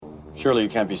Surely you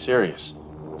can't be serious.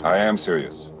 I am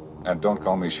serious. And don't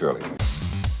call me Shirley.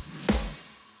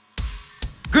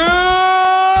 Good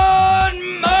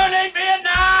morning,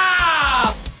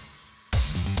 Vietnam!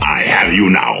 I have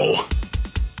you now.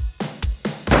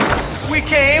 We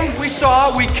came, we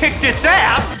saw, we kicked its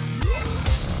ass.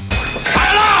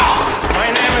 Hello!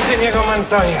 My name is Inigo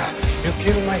Montoya. You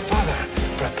killed my father.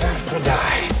 Prepare to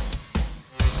die.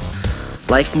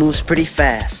 Life moves pretty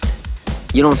fast.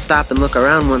 You don't stop and look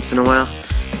around once in a while,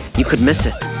 you could miss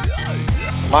it.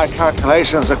 My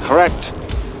calculations are correct.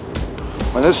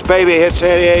 When this baby hits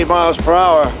 88 miles per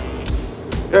hour,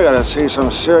 you're gonna see some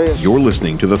serious... You're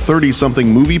listening to the 30-something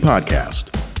movie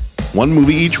podcast. One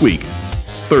movie each week,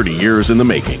 30 years in the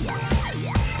making.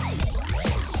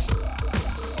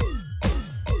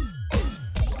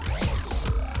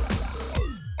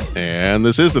 And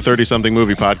this is the 30-something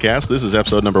movie podcast. This is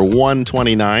episode number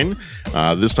 129.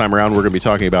 This time around, we're going to be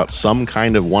talking about Some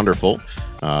Kind of Wonderful,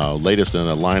 latest in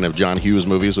a line of John Hughes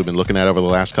movies we've been looking at over the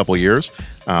last couple of years.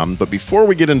 But before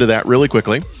we get into that really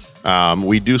quickly,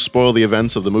 we do spoil the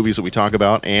events of the movies that we talk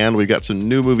about, and we've got some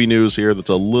new movie news here that's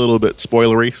a little bit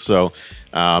spoilery. So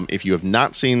if you have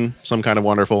not seen Some Kind of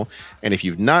Wonderful, and if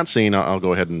you've not seen, I'll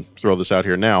go ahead and throw this out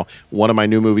here now. One of my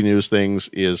new movie news things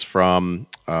is from,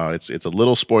 it's a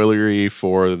little spoilery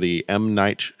for the M.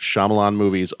 Night Shyamalan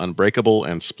movies Unbreakable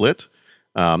and Split,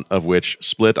 of which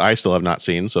Split I still have not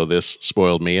seen, so this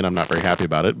spoiled me, and I'm not very happy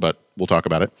about it, but we'll talk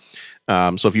about it.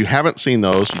 So if you haven't seen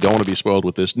those, you don't want to be spoiled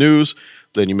with this news,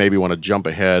 then you maybe want to jump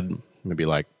ahead, maybe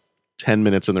like 10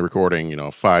 minutes in the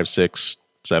recording, 5, 6,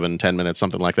 7, 10 minutes,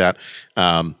 something like that.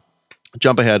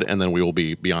 Jump ahead, and then we will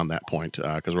be beyond that point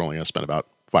because we're only going to spend about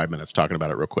 5 minutes talking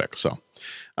about it real quick. So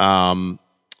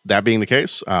that being the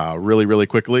case, really, really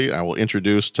quickly, I will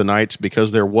introduce tonight,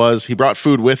 because he brought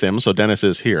food with him, so Dennis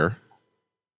is here.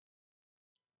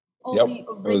 Yep,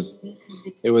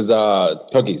 it was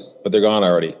cookies, but they're gone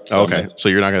already. So okay, so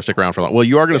you're not going to stick around for long. Well,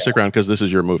 you are going to stick around because this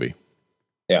is your movie.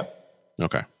 Yeah.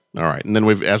 Okay. All right, and then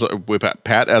we've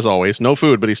Pat as always. No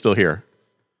food, but he's still here.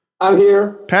 I'm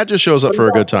here. Pat just shows up for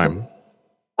a good time.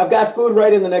 I've got food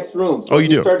right in the next room. So you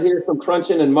do. Start hearing some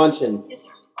crunching and munching.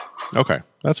 Okay,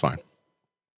 that's fine.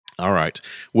 All right.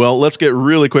 Well, let's get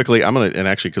really quickly. And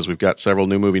actually, because we've got several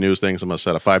new movie news things, I'm going to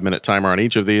set a 5-minute timer on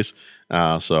each of these.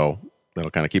 So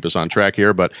that'll kind of keep us on track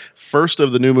here. But first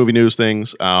of the new movie news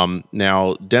things.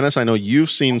 Now, Dennis, I know you've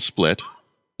seen Split.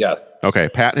 Yes. Okay.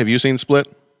 Pat, have you seen Split?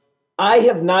 I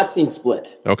have not seen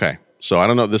Split. Okay. So I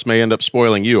don't know. This may end up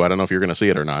spoiling you. I don't know if you're going to see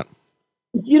it or not.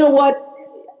 You know what?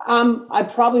 I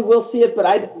probably will see it, but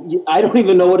I don't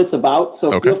even know what it's about.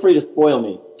 So Feel free to spoil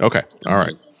me. Okay. All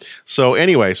right. So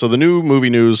anyway, the new movie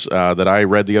news that I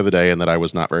read the other day and that I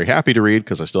was not very happy to read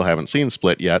because I still haven't seen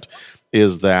Split yet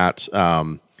is that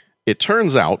it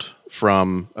turns out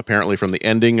apparently from the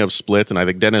ending of Split, and I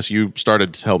think, Dennis, you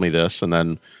started to tell me this, and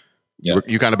then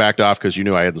you kind of backed off because you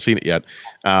knew I hadn't seen it yet,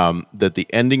 that the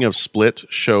ending of Split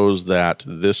shows that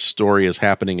this story is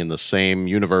happening in the same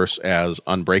universe as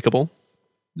Unbreakable.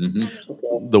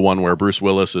 Mm-hmm. The one where Bruce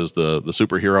Willis is the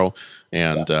superhero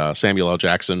and Samuel L.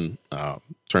 Jackson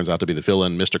turns out to be the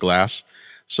villain, Mr. Glass.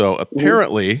 So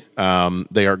apparently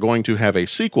they are going to have a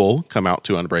sequel come out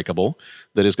to Unbreakable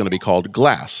that is going to be called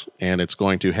Glass, and it's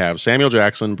going to have Samuel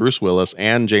Jackson, Bruce Willis,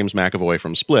 and James McAvoy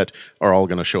from Split are all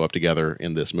going to show up together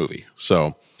in this movie.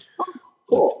 So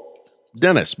cool.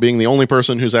 Dennis, being the only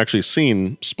person who's actually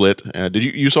seen Split,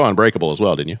 you saw Unbreakable as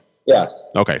well, didn't you? Yes.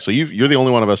 Okay, so you're the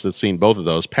only one of us that's seen both of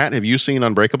those. Pat, have you seen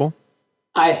Unbreakable?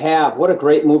 I have. What a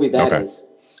great movie that is.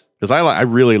 Because I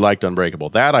really liked Unbreakable.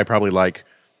 That I probably like.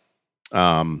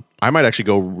 I might actually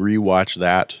go rewatch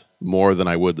that more than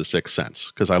I would The Sixth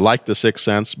Sense, because I like The Sixth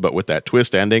Sense, but with that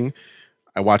twist ending,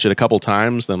 I watch it a couple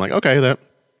times. Then I'm like, okay, that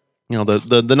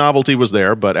the novelty was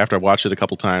there, but after I watched it a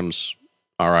couple times,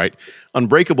 all right.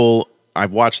 Unbreakable,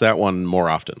 I've watched that one more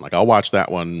often. Like I'll watch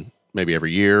that one maybe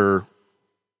every year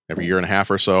and a half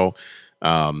or so.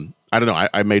 I don't know.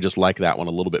 I may just like that one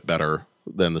a little bit better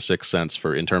than The Sixth Sense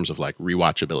in terms of like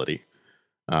rewatchability.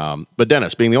 But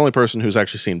Dennis, being the only person who's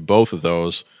actually seen both of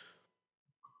those,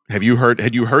 had you heard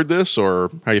this, or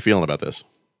how are you feeling about this?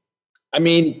 I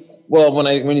mean, well,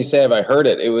 when you say have I heard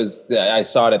it, I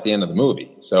saw it at the end of the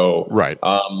movie. So right.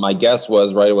 My guess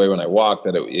was right away when I walked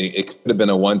that it could have been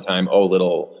a one-time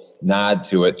little nod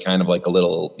to it, kind of like a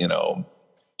little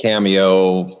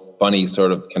cameo, funny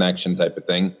sort of connection type of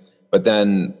thing. But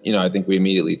then I think we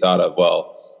immediately thought of,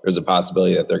 well, there's a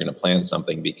possibility that they're going to plan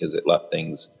something because it left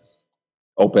things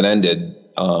open-ended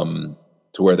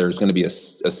to where there's going to be a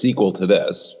sequel to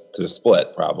this, to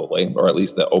Split probably, or at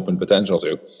least the open potential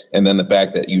to. And then the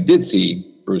fact that you did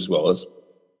see Bruce Willis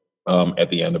at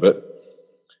the end of it,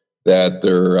 that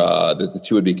that the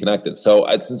two would be connected. So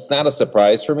it's not a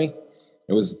surprise for me.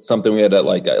 It was something we had to,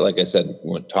 like I said,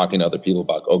 when talking to other people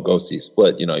about, go see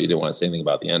Split, you didn't want to say anything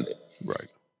about the ending. Right.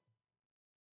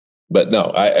 But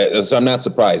no, so I'm not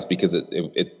surprised because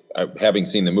having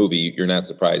seen the movie, you're not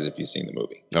surprised if you've seen the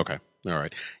movie. Okay. All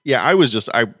right. Yeah, I was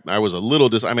a little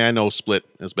I know Split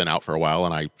has been out for a while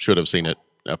and I should have seen it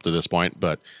up to this point,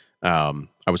 but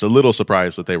I was a little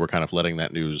surprised that they were kind of letting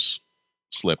that news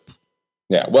slip.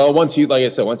 Yeah. Well, like I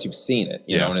said, once you've seen it,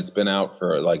 you know, and it's been out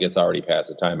for it's already past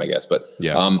the time, I guess. But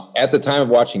at the time of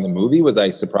watching the movie, was I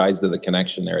surprised at the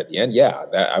connection there at the end? Yeah,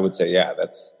 I would say, I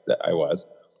was.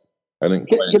 I didn't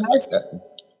quite expect that.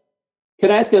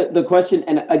 Can I ask the question?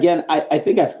 And again, I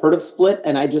think I've heard of Split,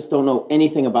 and I just don't know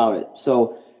anything about it.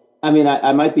 So, I mean,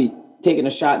 I might be taking a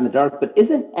shot in the dark, but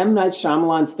isn't M. Night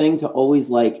Shyamalan's thing to always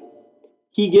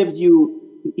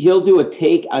he'll do a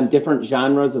take on different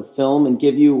genres of film and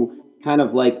give you kind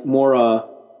of like more,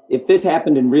 if this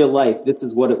happened in real life, this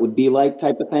is what it would be like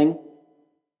type of thing?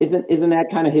 Isn't that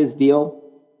kind of his deal?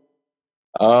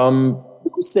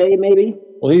 Say maybe?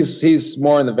 Well, he's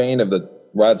more in the vein of the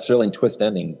Rod Serling twist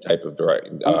ending type of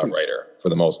writer for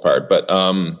the most part, but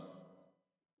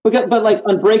like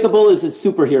Unbreakable is his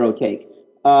superhero take.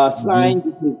 Signed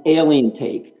is his alien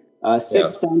take.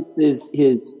 Sixth Sense is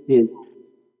his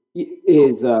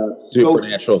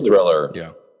supernatural thriller.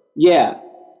 Yeah.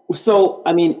 So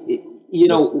I mean,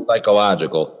 just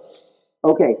psychological.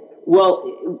 Okay. Well,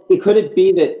 could it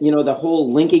be that, the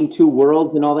whole linking two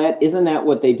worlds and all that, isn't that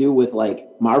what they do with like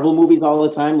Marvel movies all the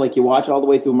time? Like you watch all the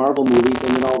way through Marvel movies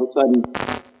and then all of a sudden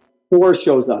Thor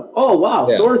shows up. Oh, wow,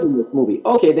 Thor's in this movie.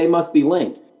 Okay, they must be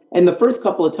linked. And the first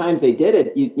couple of times they did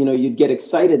it, you'd get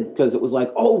excited because it was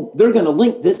like, oh, they're going to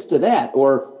link this to that.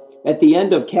 Or at the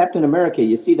end of Captain America,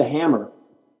 you see the hammer.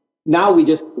 Now we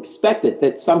just expect it,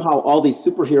 that somehow all these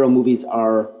superhero movies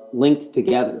are linked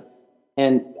together.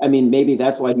 And I mean, maybe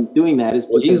that's why he's doing that.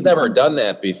 He's never done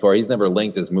that before. He's never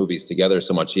linked his movies together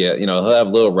so much yet. He'll have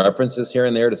little references here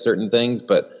and there to certain things,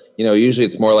 but usually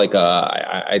it's more like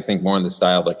I think more in the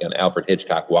style of like an Alfred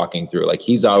Hitchcock walking through. Like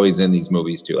he's always in these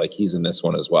movies too. Like he's in this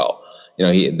one as well.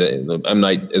 The M.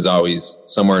 Night is always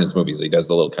somewhere in his movies. He does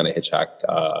the little kind of Hitchcock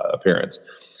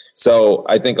appearance. So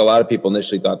I think a lot of people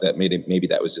initially thought that maybe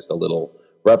that was just a little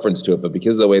reference to it, but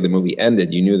because of the way the movie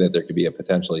ended, you knew that there could be a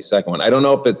potentially second one. I don't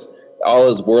know if it's all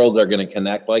his worlds are going to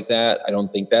connect like that. I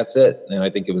don't think that's it, and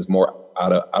I think it was more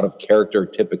out of character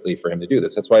typically for him to do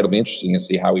this. That's why it'll be interesting to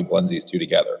see how he blends these two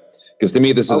together. Because to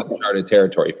me, this is uncharted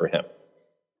territory for him.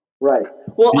 Right.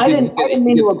 Well, I didn't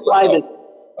mean to imply that.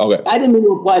 Okay. I didn't mean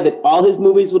to imply that all his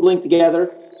movies would link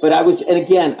together, but and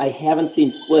again, I haven't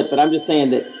seen Split, but I'm just saying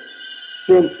that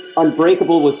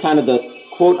Unbreakable was kind of the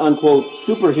quote unquote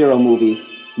superhero movie.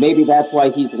 Maybe that's why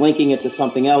he's linking it to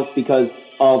something else, because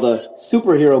all the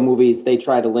superhero movies they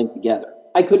try to link together.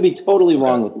 I could be totally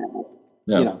wrong with that.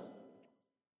 Yeah.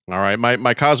 All right,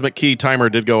 my cosmic key timer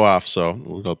did go off, so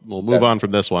we'll move on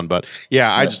from this one. But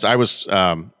I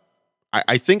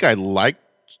think I liked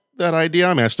that idea.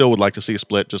 I mean, I still would like to see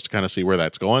Split just to kind of see where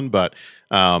that's going. But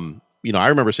I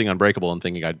remember seeing Unbreakable and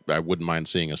thinking I wouldn't mind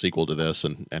seeing a sequel to this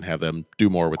and have them do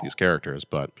more with these characters.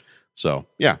 But so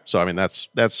I mean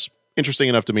that's interesting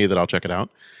enough to me that I'll check it out.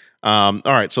 All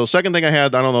right, so second thing I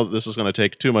had, I don't know if this is going to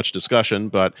take too much discussion,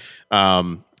 but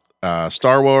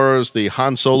Star Wars, the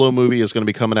Han Solo movie is going to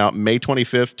be coming out May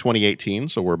 25th, 2018.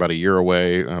 So we're about a year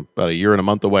away, about a year and a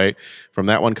month away from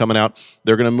that one coming out.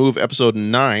 They're going to move episode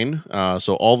 9.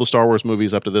 So all the Star Wars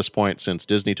movies up to this point, since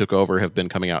Disney took over, have been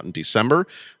coming out in December.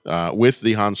 With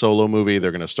the Han Solo movie,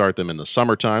 they're going to start them in the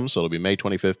summertime. So it'll be May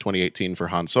 25th, 2018 for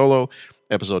Han Solo.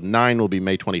 Episode 9 will be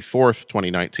May 24th,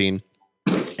 2019.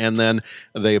 And then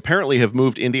they apparently have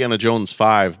moved Indiana Jones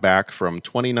 5 back from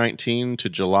 2019 to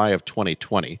July of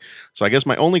 2020. So I guess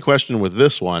my only question with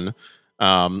this one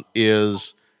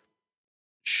is,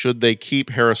 should they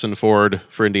keep Harrison Ford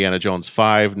for Indiana Jones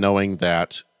 5, knowing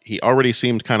that he already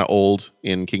seemed kind of old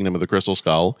in Kingdom of the Crystal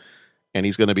Skull, and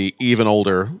he's going to be even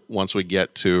older once we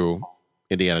get to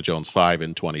Indiana Jones 5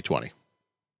 in 2020?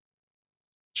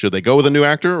 Should they go with a new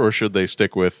actor, or should they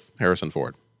stick with Harrison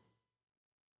Ford?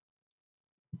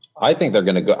 I think they're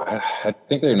going to go. I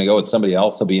think they're going to go with somebody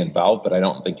else who'll be involved, but I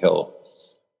don't think he'll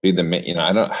be the.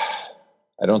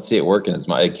 I don't see it working as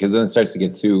much, because then it starts to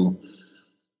get too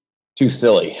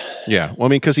silly. Yeah, well, I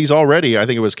mean, because he's already. I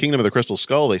think it was Kingdom of the Crystal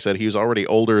Skull. They said he was already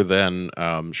older than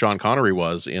Sean Connery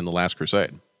was in The Last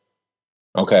Crusade.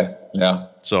 Okay. Yeah.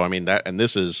 So I mean that, and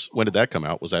this is, when did that come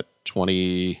out? Was that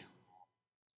 20?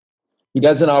 He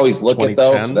doesn't always look it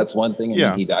though, so 2010? that's one thing.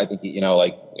 Yeah. I think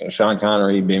like Sean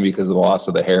Connery, maybe because of the loss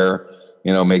of the hair,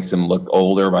 makes him look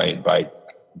older by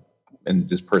and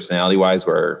just personality wise.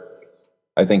 Where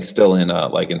I think still in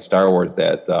like in Star Wars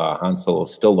that Han Solo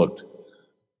still looked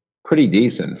pretty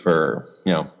decent for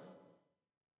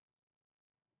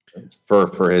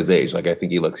for his age. Like I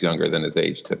think he looks younger than his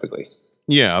age typically.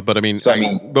 Yeah, but I mean,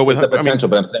 but with the potential.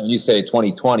 But I'm saying when you say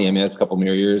 2020, I mean that's a couple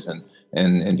more years,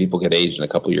 and people get aged in a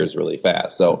couple years really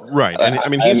fast. So right, and I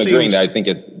mean, I'm agreeing that I think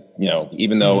it's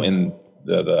even though in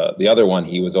the other one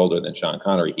he was older than Sean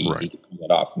Connery, he could pull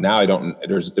that off. Now I don't.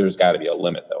 There's got to be a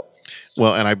limit though.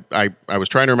 Well, and I was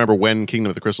trying to remember when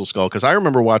Kingdom of the Crystal Skull, because I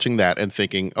remember watching that and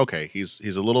thinking, okay, he's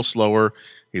a little slower,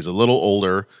 he's a little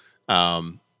older.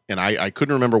 And I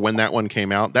couldn't remember when that one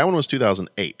came out. That one was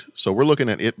 2008. So we're looking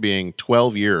at it being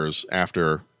 12 years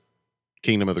after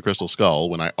Kingdom of the Crystal Skull,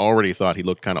 when I already thought he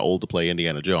looked kind of old to play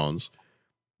Indiana Jones.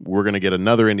 We're going to get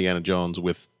another Indiana Jones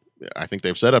with, I think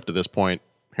they've said up to this point,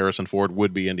 Harrison Ford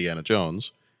would be Indiana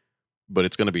Jones, but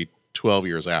it's going to be 12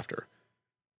 years after.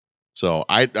 So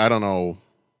I don't know.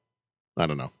 I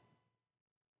don't know.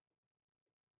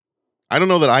 I don't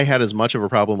know that I had as much of a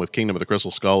problem with Kingdom of the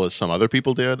Crystal Skull as some other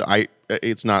people did.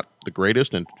 It's not the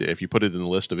greatest, and if you put it in the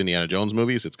list of Indiana Jones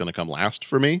movies, it's going to come last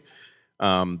for me.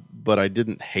 But I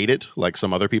didn't hate it like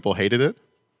some other people hated it.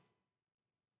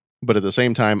 But at the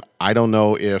same time, I don't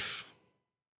know if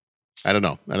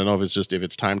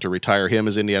it's time to retire him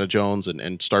as Indiana Jones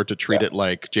and start to treat it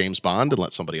like James Bond and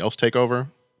let somebody else take over.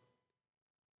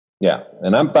 Yeah,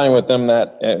 and I'm fine with them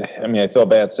not. I mean, I feel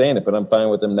bad saying it, but I'm fine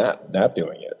with them not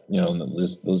doing it.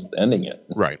 Just ending it.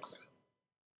 Right.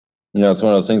 It's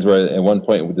one of those things where at one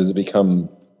point does it become,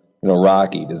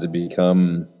 Rocky? Does it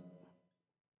become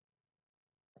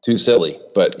too silly?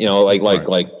 But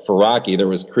like for Rocky, there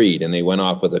was Creed, and they went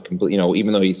off with a complete.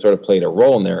 Even though he sort of played a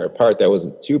role in there, a part that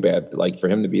wasn't too bad. Like for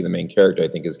him to be the main character, I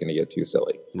think is going to get too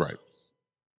silly. Right.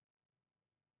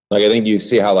 Like I think you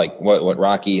see how what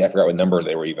Rocky, I forgot what number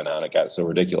they were even on. It got so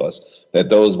ridiculous that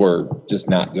those were just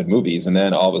not good movies. And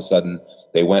then all of a sudden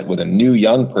they went with a new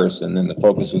young person, and the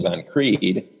focus was on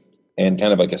Creed and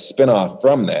kind of like a spinoff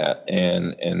from that.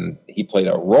 And he played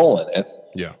a role in it.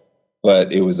 Yeah.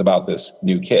 But it was about this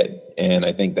new kid. And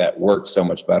I think that worked so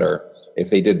much better if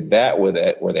they did that with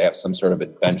it, where they have some sort of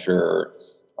adventure,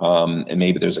 and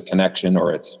maybe there's a connection,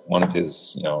 or it's one of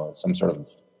his, some sort of,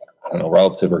 I don't know,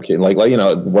 relative or kid, like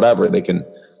whatever, they can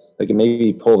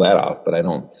maybe pull that off, but I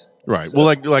don't. Right. So,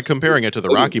 well, like comparing it to the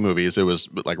Rocky movies, it was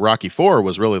like Rocky IV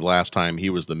was really the last time he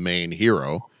was the main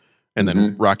hero, and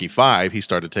then Rocky V he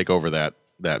started to take over that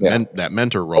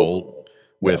mentor role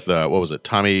with what was it,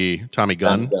 Tommy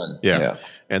Gunn? Yeah.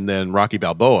 And then Rocky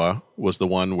Balboa was the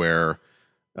one where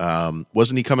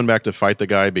wasn't he coming back to fight the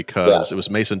guy because it was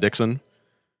Mason Dixon?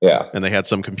 Yeah. And they had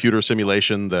some computer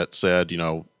simulation that said,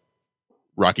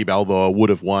 Rocky Balboa would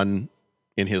have won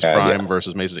in his prime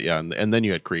versus Mason. Yeah, and then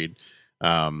you had Creed.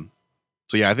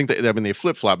 So yeah, I think they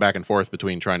flip flop back and forth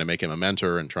between trying to make him a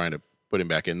mentor and trying to put him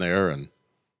back in there. And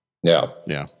yeah.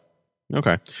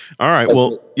 Okay. All right.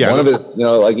 Well, yeah. One of his,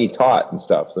 like he taught and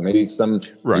stuff. So maybe some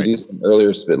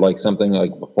earlier spit, like something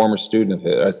like a former student of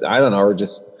his. I don't know,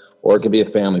 or it could be a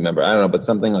family member. I don't know, but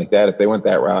something like that. If they went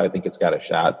that route, I think it's got a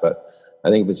shot. But I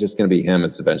think if it's just going to be him,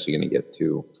 it's eventually going to get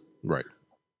too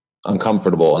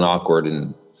uncomfortable and awkward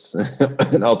and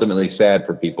ultimately sad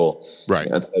for people. Right.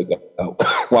 It's like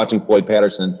watching Floyd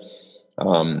Patterson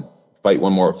fight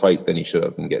one more fight than he should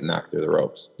have and get knocked through the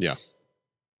ropes. Yeah.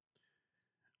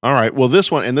 All right. Well,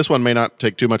 this one may not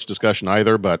take too much discussion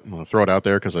either, but I'll throw it out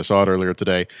there because I saw it earlier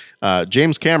today.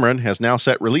 James Cameron has now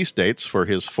set release dates for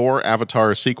his 4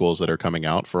 Avatar sequels that are coming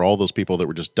out. For all those people that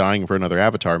were just dying for another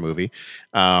Avatar movie,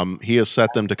 he has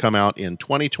set them to come out in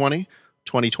 2020,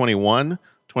 2021,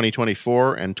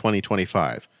 2024, and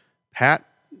 2025. Pat,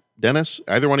 Dennis,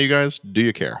 either one of you guys, do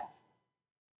you care?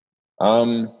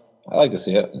 I like to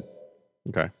see it.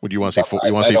 Okay. Would you want to see 4?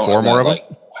 You want to see 4 more of them?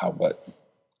 How, but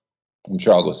I'm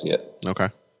sure I'll go see it. Okay.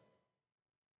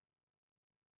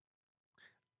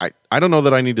 I don't know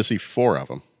that I need to see 4 of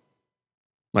them.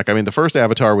 Like, I mean, the first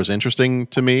Avatar was interesting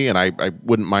to me, and I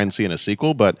wouldn't mind seeing a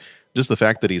sequel, but just the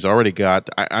fact that he's already got,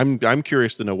 I'm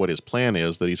curious to know what his plan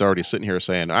is, that he's already sitting here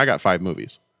saying, I got 5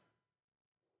 movies.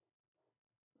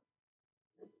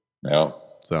 Yeah.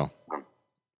 So.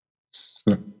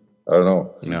 I don't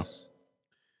know. Yeah.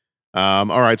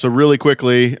 All right. So really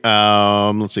quickly,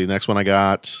 let's see. Next one I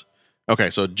got. Okay.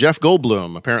 So Jeff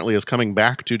Goldblum apparently is coming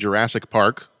back to Jurassic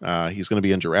Park. He's going to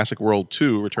be in Jurassic World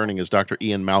 2, returning as Dr.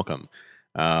 Ian Malcolm.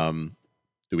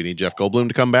 Do we need Jeff Goldblum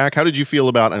to come back? How did you feel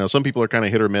about, I know some people are kind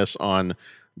of hit or miss on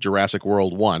Jurassic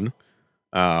World 1.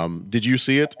 Did you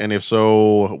see it? And if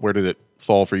so, where did it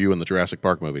fall for you in the Jurassic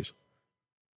Park movies?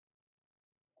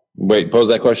 Wait, pose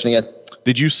that question again.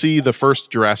 Did you see the first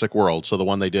Jurassic World? So the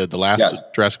one they did, the last Yes.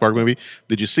 Jurassic Park movie.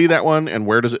 Did you see that one? And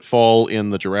where does it fall in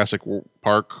the Jurassic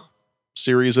Park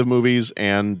series of movies?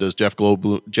 And does Jeff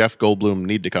Goldblum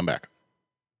need to come back?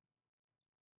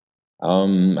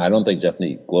 I don't think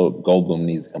Goldblum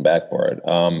needs to come back for it.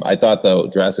 I thought the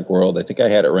Jurassic World, I think I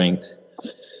had it ranked.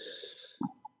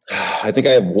 I think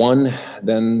I have 1,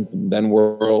 then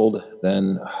World,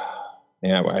 then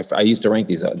I used to rank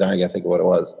these. Then I gotta think of what it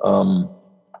was.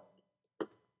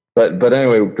 But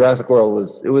anyway, Jurassic World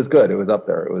was good. It was up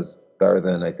there. It was better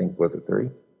than, I think, was it 3?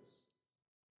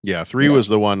 Yeah, 3 was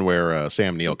the one where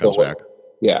Sam Neill comes back.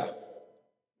 Yeah,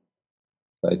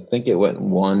 I think it went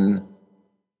 1,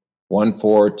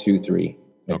 4, 2, 3.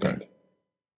 I think.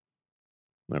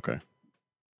 Okay.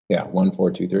 Yeah, 1,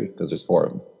 4, 2, 3, because there's 4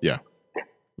 of them. Yeah.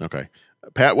 Okay.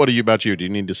 Pat, what about you? Do you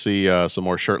need to see some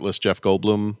more shirtless Jeff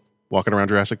Goldblum walking around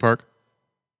Jurassic Park?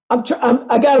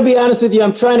 I got to be honest with you.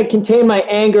 I'm trying to contain my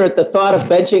anger at the thought of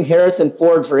benching Harrison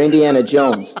Ford for Indiana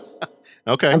Jones.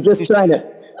 Okay. I'm just trying to.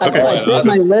 Okay. I bit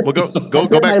my lip. Well, go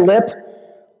back. My lip.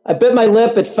 I bit my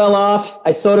lip. It fell off.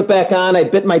 I sewed it back on. I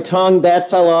bit my tongue. That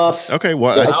fell off. Okay.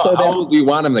 Well, How old do you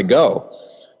want him to go?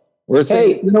 We're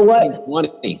saying, Hey, you know what?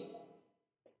 20.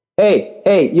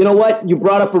 Hey, you know what? You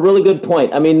brought up a really good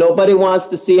point. I mean, nobody wants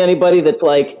to see anybody that's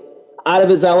like out of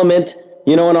his element,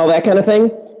 and all that kind of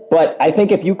thing. But I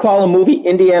think if you call a movie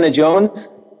Indiana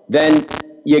Jones, then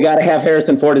you got to have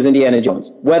Harrison Ford as Indiana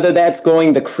Jones. Whether that's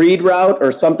going the Creed route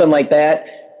or something like that.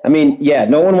 I mean, yeah,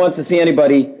 no one wants to see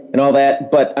anybody and all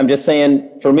that. But I'm just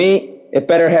saying, for me, it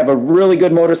better have a really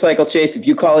good motorcycle chase if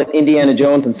you call it Indiana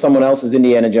Jones and someone else is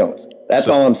Indiana Jones. That's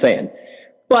all I'm saying.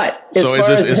 But so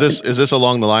is this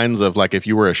along the lines of like if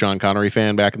you were a Sean Connery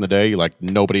fan back in the day, like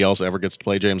nobody else ever gets to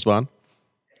play James Bond?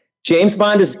 James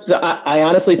Bond is, I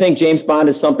honestly think James Bond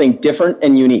is something different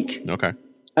and unique. Okay.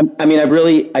 And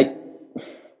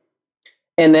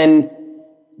then,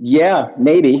 yeah,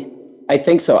 maybe. I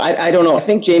think so. I don't know. I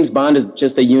think James Bond is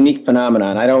just a unique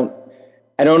phenomenon. I don't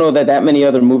know that many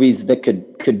other movies that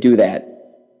could do that.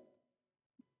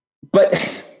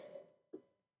 But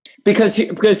because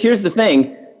here's the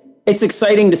thing, it's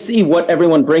exciting to see what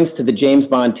everyone brings to the James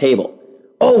Bond table.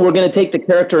 Oh, we're going to take the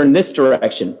character in this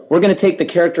direction. We're going to take the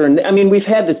character in. I mean, we've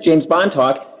had this James Bond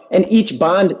talk, and each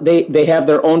Bond they have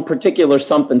their own particular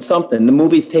something. The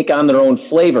movies take on their own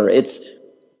flavor. And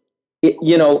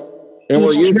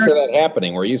we're used to that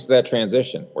happening. We're used to that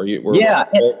transition.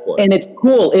 And it's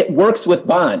cool. It works with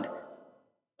Bond.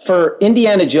 For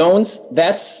Indiana Jones,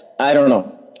 I don't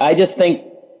know. I just think.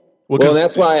 Well,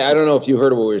 that's why I don't know if you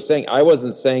heard what we were saying. I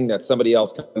wasn't saying that somebody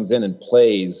else comes in and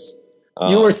plays.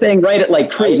 You were saying right at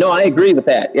like Creed. No, I agree with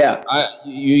that. Yeah.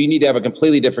 You need to have a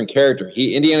completely different character.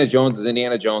 Indiana Jones is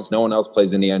Indiana Jones. No one else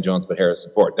plays Indiana Jones but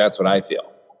Harrison Ford. That's what I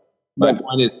feel. My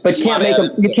point is, but you can't make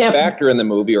you can't factor in the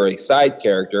movie or a side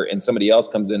character, and somebody else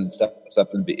comes in and steps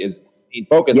up and is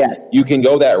focused. Yes. You can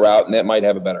go that route, and that might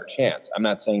have a better chance. I'm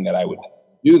not saying that I would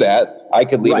do that. I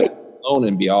could leave it alone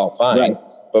and be all fine. Right.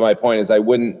 But my point is, I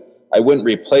wouldn't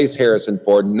replace Harrison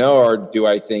Ford, nor do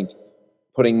I think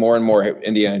putting more and more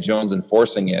Indiana Jones and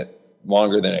forcing it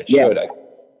longer than it should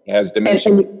has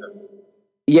diminishing.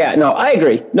 Yeah, no, I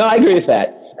agree. No, I agree with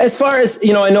that. As far as,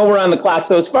 I know we're on the clock.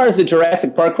 So as far as the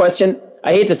Jurassic Park question,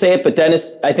 I hate to say it, but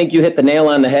Dennis, I think you hit the nail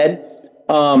on the head.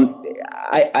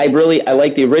 I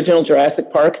like the original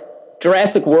Jurassic Park.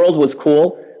 Jurassic World was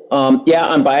cool.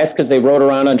 I'm biased because they rode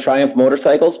around on Triumph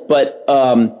motorcycles, but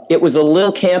it was a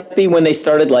little campy when they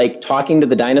started like talking to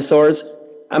the dinosaurs.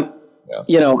 I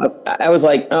was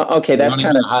like, oh, okay, that's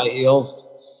kind of high heels.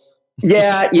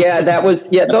 Yeah,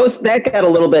 that got a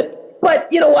little bit. But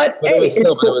you know what? But it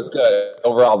was good.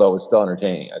 Overall, though, it was still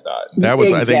entertaining, I thought. That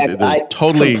was, exactly. I think,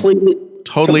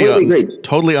 totally agree.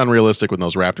 Totally unrealistic when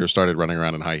those Raptors started running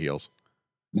around in high heels.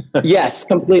 Yes,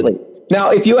 completely.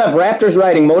 Now, if you have Raptors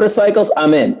riding motorcycles,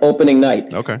 I'm in. Opening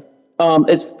night. Okay.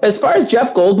 As far as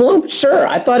Jeff Goldblum, sure.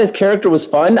 I thought his character was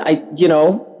fun.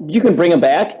 You can bring him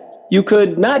back. You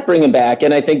could not bring him back,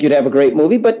 and I think you'd have a great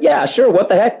movie. But yeah, sure. What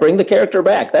the heck? Bring the character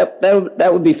back. That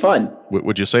would be fun.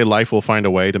 Would you say life will find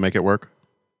a way to make it work?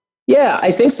 Yeah,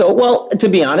 I think so. Well, to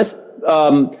be honest,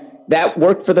 that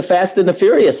worked for the Fast and the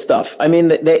Furious stuff. I mean,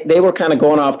 they were kind of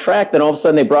going off track. Then all of a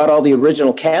sudden, they brought all the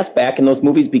original cast back, and those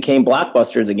movies became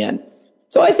blockbusters again.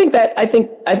 So I think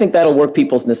that'll work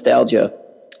people's nostalgia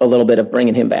a little bit of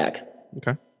bringing him back.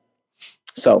 Okay.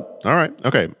 So. All right.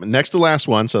 Okay. Next to last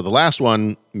one. So the last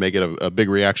one may get a big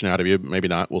reaction out of you. Maybe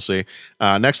not. We'll see.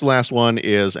 Next to last one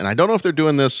is, and I don't know if they're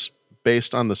doing this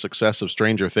based on the success of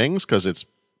Stranger Things because it's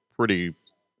pretty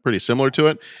similar to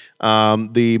it.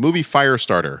 The movie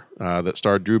Firestarter that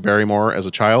starred Drew Barrymore as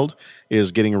a child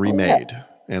is getting remade.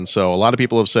 And so a lot of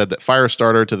people have said that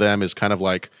Firestarter to them is kind of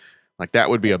like that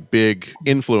would be a big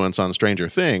influence on Stranger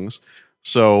Things.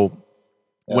 So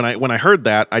when I heard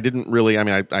that, I didn't really,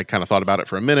 I kind of thought about it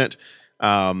for a minute.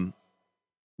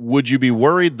 Would you be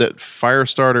worried that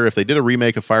Firestarter, if they did a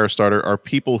remake of Firestarter, are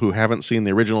people who haven't seen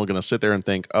the original going to sit there and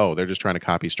think, oh, they're just trying to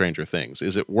copy Stranger Things?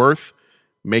 Is it worth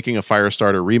making a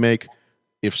Firestarter remake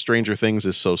if Stranger Things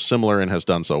is so similar and has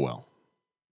done so well?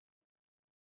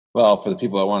 Well, for the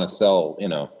people that want to sell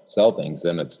things,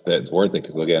 then it's worth it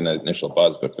because they'll get an initial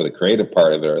buzz. But for the creative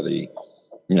part of it, or the,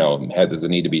 does it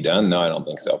need to be done? No, I don't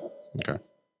think so. Okay.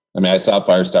 I saw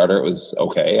Firestarter. It was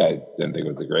okay. I didn't think it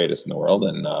was the greatest in the world.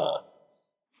 And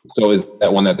so is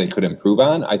that one that they could improve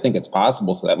on? I think it's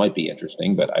possible. So that might be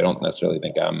interesting, but I don't necessarily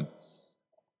think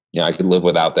I could live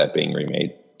without that being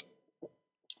remade.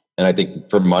 And I think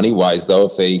for money wise, though,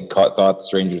 if they thought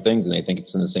Stranger Things and they think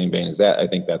it's in the same vein as that, I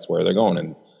think that's where they're going.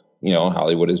 And,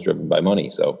 Hollywood is driven by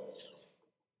money. So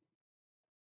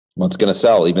what's going to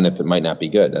sell, even if it might not be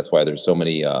good? That's why there's so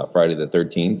many Friday the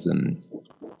 13th and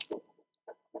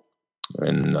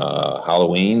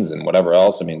Halloweens and whatever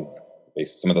else.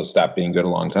 Some of those stopped being good a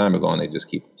long time ago, and they just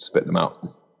keep spitting them out.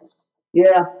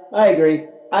 Yeah, I agree.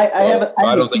 I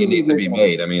don't think it needs to be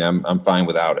made. I'm fine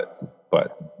without it,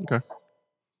 but okay.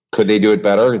 Could they do it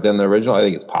better than the original? I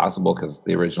think it's possible because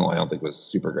the original I don't think was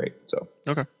super great. So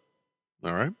okay,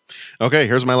 all right, okay.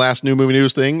 Here's my last new movie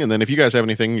news thing, and then if you guys have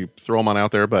anything, you throw them on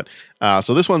out there. But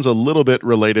so this one's a little bit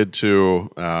related to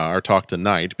our talk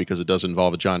tonight because it does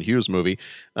involve a John Hughes movie.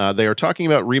 They are talking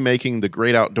about remaking The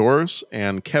Great Outdoors,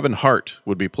 and Kevin Hart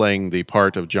would be playing the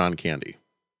part of John Candy.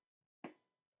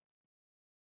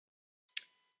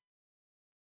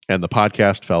 And the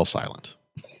podcast fell silent.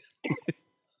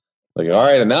 All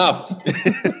right, enough.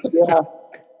 Yeah.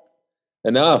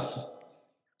 Enough.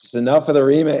 It's enough of the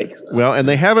remakes. Well, and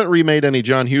they haven't remade any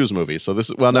John Hughes movies, so this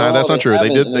is no, that's not true. They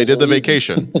did the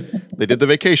Vacation. They did the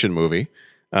Vacation movie,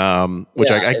 which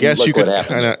I guess you could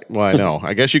kind of. Well, I know.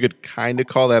 I guess you could kind of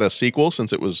call that a sequel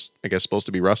since it was, I guess, supposed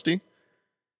to be Rusty.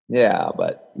 Yeah,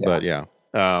 but yeah.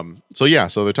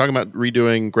 So they're talking about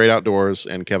redoing Great Outdoors,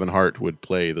 and Kevin Hart would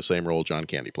play the same role John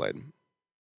Candy played.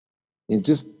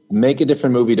 Just make a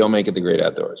different movie. Don't make it The Great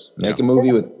Outdoors. Make a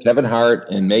movie with Kevin Hart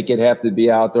and make it have to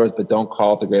be outdoors, but don't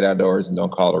call it The Great Outdoors and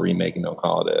don't call it a remake and don't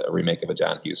call it a remake of a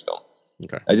John Hughes film.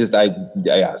 Okay.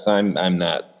 So I'm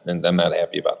not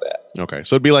happy about that. Okay.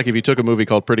 So it'd be like if you took a movie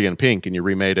called Pretty in Pink and you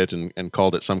remade it and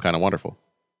called it Some Kind of Wonderful.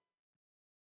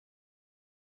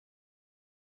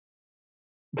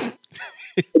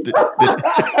 Did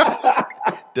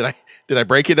I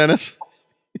break you, Dennis?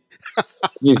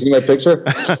 Can you see my picture?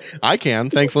 I can.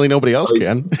 Thankfully, nobody else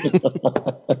can.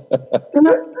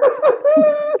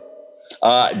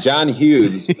 John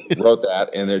Hughes wrote that,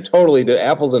 and they're totally the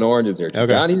apples and oranges here.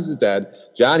 Okay. John Hughes is dead.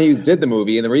 John Hughes did the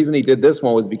movie, and the reason he did this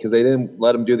one was because they didn't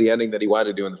let him do the ending that he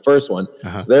wanted to do in the first one.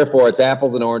 So therefore, it's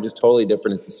apples and oranges, totally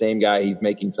different. It's the same guy. He's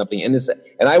making something in this,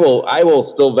 and I will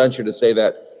still venture to say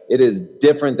that it is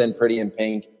different than Pretty in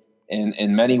Pink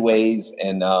in many ways,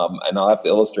 and I'll have to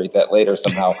illustrate that later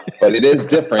somehow. But it is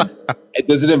different.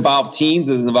 Does it involve teens?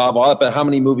 Does it involve all that? But how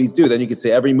many movies do? Then you could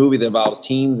say every movie that involves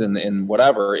teens and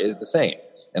whatever is the same.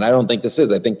 And I don't think this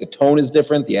is. I think the tone is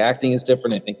different. The acting is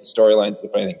different. I think the storyline is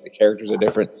different. I think the characters are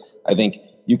different. I think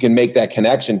you can make that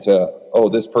connection to, oh,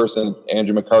 this person,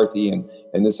 Andrew McCarthy, and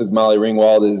this is Molly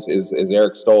Ringwald, is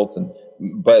Eric Stoltz.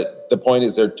 But the point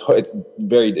is,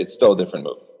 it's still a different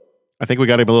movie. I think we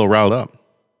got him a little riled up.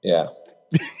 Yeah.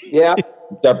 Yeah.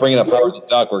 Start bringing up Howard the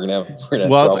Duck. We're gonna have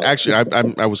well, it's actually,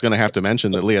 I was going to have to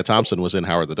mention that Leah Thompson was in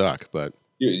Howard the Duck, but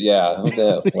yeah.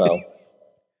 Well,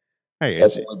 hey,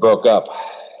 that's when we broke up.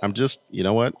 I'm just, you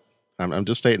know what? I'm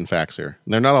just stating facts here.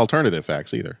 And they're not alternative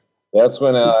facts either. That's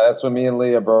when me and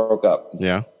Leah broke up.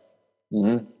 Yeah.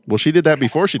 Mm-hmm. Well, she did that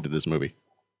before she did this movie.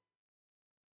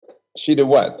 She did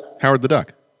what? Howard the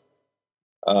Duck.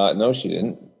 No, she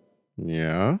didn't.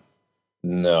 Yeah.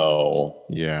 No.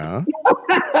 Yeah.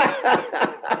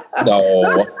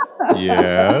 No.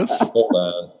 Yes. Hold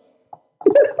on.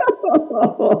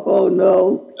 Oh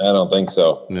no. I don't think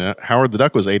so. Yeah. Howard the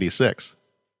Duck was 86.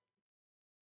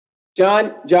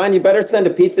 John, you better send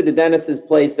a pizza to Dennis's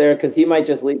place there because he might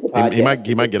just leave the podcast.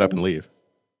 He might get up and leave.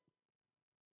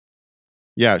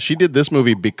 Yeah, she did this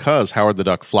movie because Howard the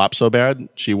Duck flopped so bad.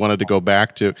 She wanted to go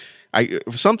back to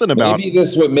something about maybe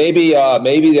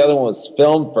the other one was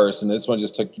filmed first, and this one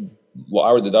just took.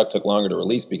 Howard the Duck took longer to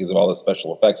release because of all the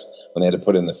special effects when they had to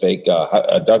put in the fake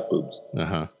duck boobs.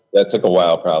 That took a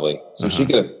while, probably. So she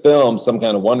could have filmed Some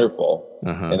Kind of Wonderful,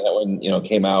 and that one,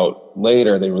 came out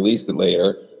later. They released it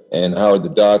later, and Howard the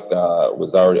Duck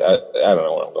was already. I don't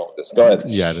know where I'm going with this. Go ahead.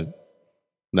 Yeah.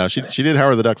 No, she did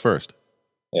Howard the Duck first.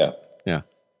 Yeah. Yeah.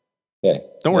 Okay.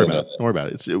 Don't worry about it. Don't worry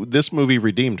about it. This movie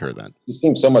redeemed her then. She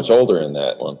seems so much older in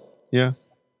that one. Yeah.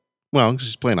 Well,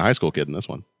 she's playing a high school kid in this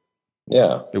one.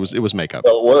 Yeah. It was makeup.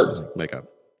 So it worked. Makeup.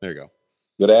 There you go.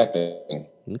 Good acting.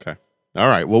 Okay. All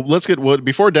right. Well, let's get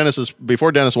before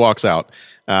Dennis walks out.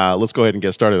 Let's go ahead and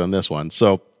get started on this one.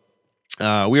 So,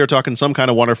 we are talking Some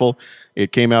Kind of Wonderful.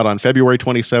 It came out on February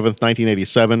 27th,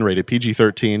 1987, rated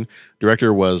PG-13.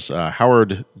 Director was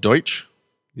Howard Deutsch.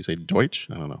 You say Deutsch?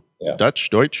 I don't know. Yeah.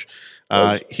 Deutsch.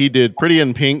 He did Pretty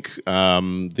in Pink,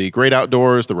 The Great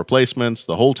Outdoors, The Replacements,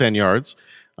 The Whole 10 Yards.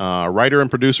 Writer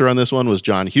and producer on this one was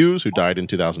John Hughes, who died in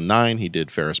 2009. He did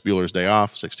Ferris Bueller's Day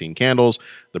Off, 16 Candles,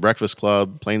 The Breakfast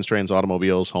Club, Planes, Trains,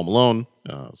 Automobiles, Home Alone,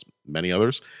 many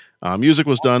others. Music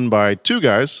was done by two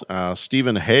guys,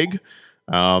 Stephen Hague.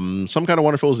 Some Kind of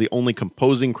Wonderful is the only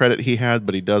composing credit he had,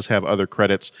 but he does have other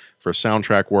credits for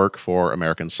soundtrack work for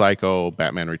American Psycho,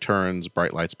 Batman Returns,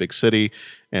 Bright Lights, Big City,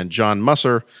 and John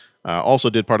Musser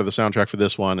also did part of the soundtrack for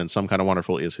this one, and Some Kind of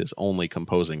Wonderful is his only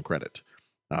composing credit.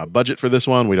 Budget for this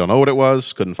one, we don't know what it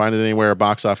was. Couldn't find it anywhere.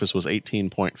 Box office was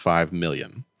 $18.5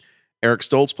 million. Eric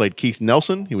Stoltz played Keith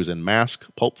Nelson. He was in Mask,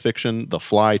 Pulp Fiction, The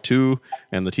Fly 2,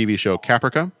 and the TV show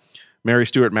Caprica. Mary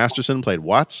Stuart Masterson played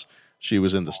Watts. She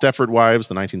was in The Stepford Wives,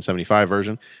 the 1975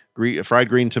 version, Fried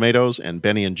Green Tomatoes, and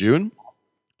Benny and June.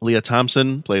 Leah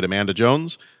Thompson played Amanda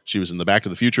Jones. She was in the Back to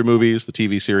the Future movies, the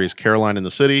TV series Caroline in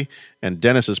the City, and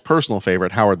Dennis's personal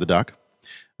favorite, Howard the Duck.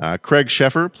 Craig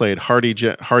Sheffer played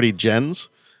Hardy Jens.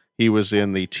 He was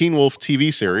in the Teen Wolf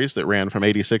TV series that ran from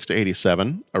 86 to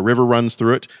 87. A River Runs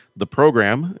Through It, The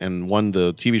Program, and won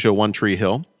the TV show One Tree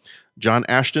Hill. John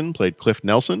Ashton played Cliff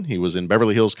Nelson. He was in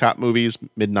Beverly Hills Cop movies,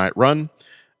 Midnight Run.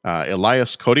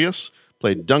 Elias Koteas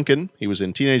played Duncan. He was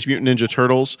in Teenage Mutant Ninja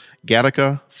Turtles,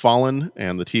 Gattaca, Fallen,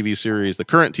 and the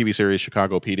current TV series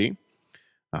Chicago PD.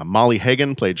 Molly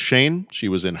Hagan played Shane. She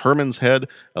was in Herman's Head,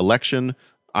 Election,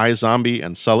 iZombie,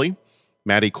 and Sully.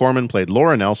 Maddie Corman played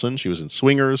Laura Nelson. She was in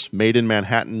Swingers, Made in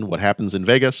Manhattan, What Happens in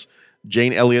Vegas.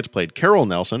 Jane Elliott played Carol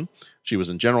Nelson. She was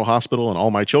in General Hospital and All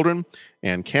My Children.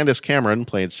 And Candace Cameron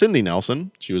played Cindy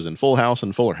Nelson. She was in Full House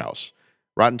and Fuller House.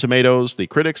 Rotten Tomatoes, the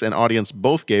critics and audience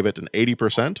both gave it an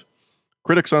 80%.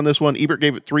 Critics on this one, Ebert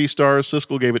gave it 3 stars.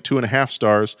 Siskel gave it 2.5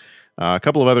 stars. A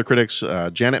couple of other critics,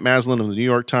 Janet Maslin of the New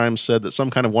York Times said that Some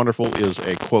Kind of Wonderful is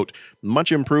a, quote,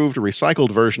 much improved,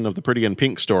 recycled version of the Pretty in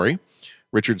Pink story.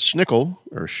 Richard Schickel,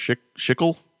 or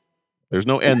Schickel? There's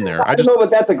no N there. I don't know,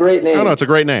 but that's a great name. No, it's a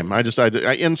great name. I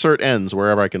insert N's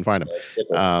wherever I can find them.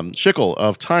 Schickel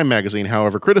of Time magazine,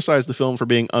 however, criticized the film for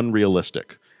being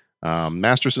unrealistic.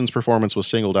 Masterson's performance was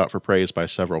singled out for praise by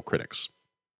several critics.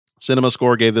 Cinema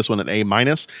Score gave this one an A-.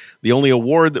 The only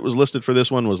award that was listed for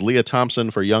this one was Leah Thompson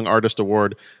for Young Artist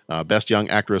Award, Best Young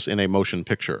Actress in a Motion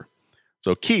Picture.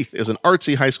 So Keith is an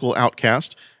artsy high school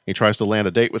outcast. He tries to land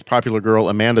a date with popular girl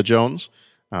Amanda Jones,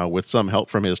 with some help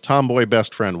from his tomboy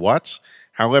best friend Watts.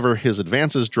 However, his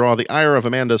advances draw the ire of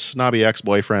Amanda's snobby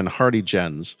ex-boyfriend Hardy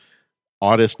Jens,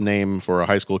 oddest name for a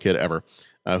high school kid ever,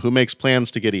 who makes plans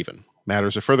to get even.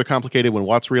 Matters are further complicated when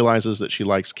Watts realizes that she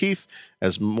likes Keith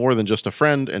as more than just a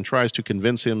friend and tries to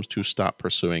convince him to stop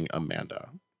pursuing Amanda.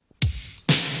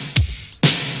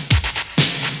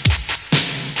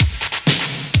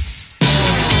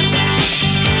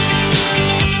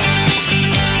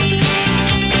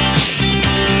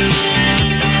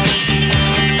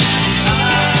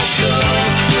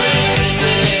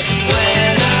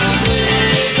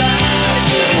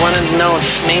 Know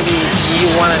if maybe you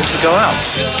wanted to go out.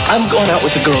 I'm going out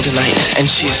with a girl tonight, and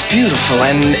she's beautiful,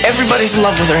 and everybody's in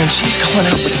love with her, and she's going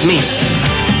out with me.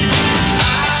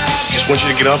 Just want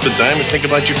you to get off the dime and think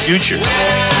about your future.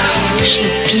 She's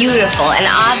beautiful, and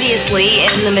obviously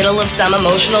in the middle of some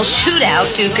emotional shootout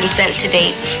to consent to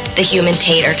date the human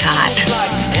tater tot.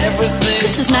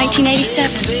 This is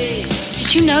 1987.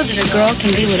 Did you know that a girl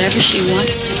can be whatever she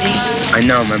wants to be? I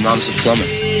know, my mom's a plumber.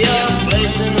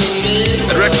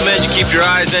 I'd recommend you keep your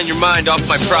eyes and your mind off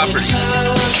my property.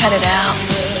 Cut it out.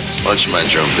 Why don't you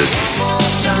mind your own business?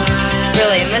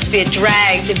 Really, it must be a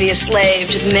drag to be a slave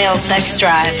to the male sex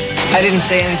drive. I didn't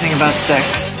say anything about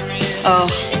sex. Oh,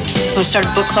 want to start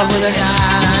a book club with her?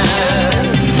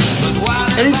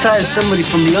 Anytime somebody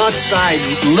from the outside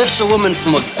lifts a woman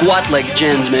from a gwat like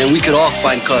Jen's, man, we could all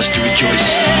find cause to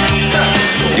rejoice.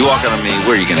 You walk out on me,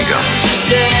 where are you going to go?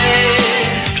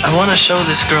 I want to show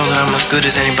this girl that I'm as good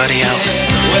as anybody else.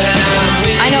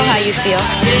 I know how you feel.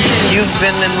 You've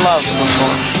been in love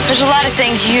before. There's a lot of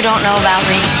things you don't know about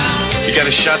me. He got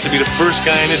a shot to be the first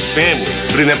guy in his family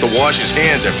who didn't have to wash his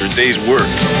hands after a day's work.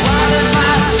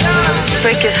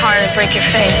 Break his heart and break your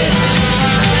face.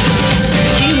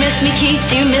 Do you miss me, Keith?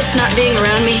 Do you miss not being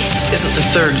around me? This isn't the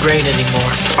third grade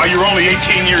anymore. Oh, you're only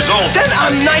 18 years old. Then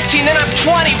I'm 19, then I'm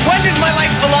 20. When does my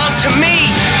life belong to me?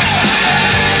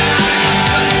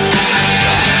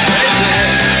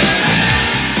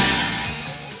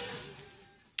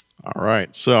 All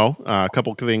right. So a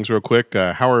couple of things real quick.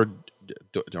 Howard,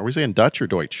 are we saying Dutch or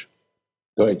Deutsch?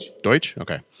 Deutsch?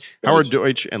 Okay. Howard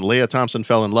Deutsch and Leah Thompson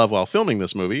fell in love while filming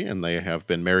this movie, and they have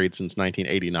been married since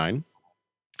 1989.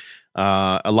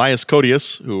 Elias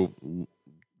Koteas, who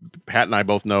Pat and I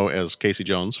both know as Casey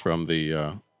Jones from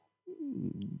the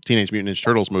Teenage Mutant Ninja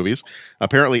Turtles movies,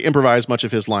 apparently improvised much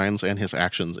of his lines and his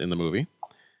actions in the movie.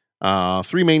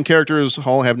 Three main characters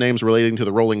all have names relating to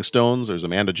the Rolling Stones. There's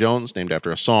Amanda Jones, named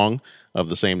after a song of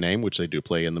the same name, which they do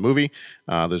play in the movie.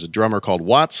 There's a drummer called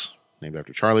Watts, named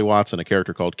after Charlie Watts, and a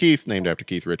character called Keith, named after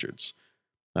Keith Richards.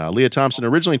 Leah Thompson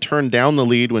originally turned down the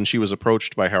lead when she was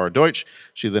approached by Howard Deutsch.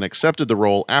 She then accepted the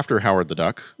role after Howard the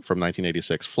Duck from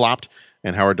 1986 flopped,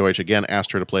 and Howard Deutsch again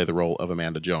asked her to play the role of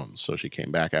Amanda Jones. So she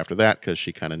came back after that because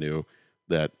she kind of knew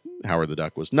that Howard the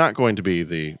Duck was not going to be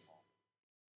the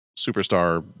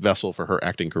superstar vessel for her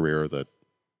acting career. That,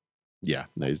 yeah,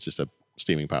 it's just a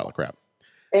steaming pile of crap.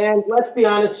 And let's be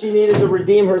honest, she needed to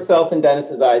redeem herself in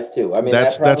Dennis's eyes too. I mean,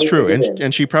 that's true,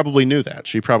 and she probably knew that.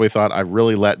 She probably thought, I've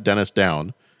really let Dennis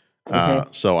down,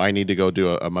 so I need to go do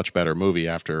a much better movie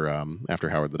after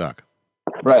Howard the Duck.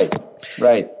 Right.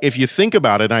 If you think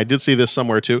about it, and I did see this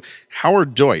somewhere too,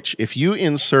 Howard Deutsch, if you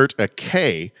insert a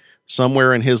K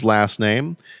somewhere in his last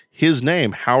name, his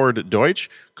name, Howard Deutsch,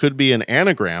 could be an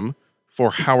anagram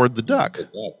for Howard the Duck.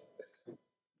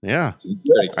 Yeah.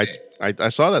 I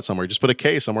saw that somewhere. Just put a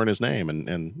K somewhere in his name, and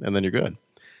then you're good.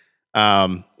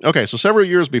 Okay, so several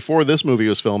years before this movie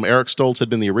was filmed, Eric Stoltz had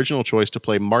been the original choice to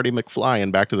play Marty McFly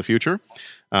in Back to the Future.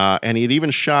 And he had even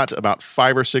shot about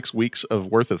 5 or 6 weeks of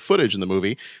worth of footage in the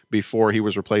movie before he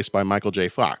was replaced by Michael J.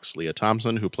 Fox. Leah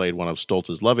Thompson, who played one of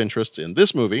Stoltz's love interests in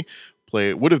this movie,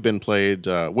 would have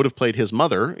played his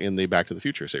mother in the Back to the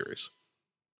Future series.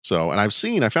 So, and I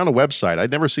found a website. I'd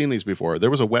never seen these before.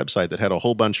 There was a website that had a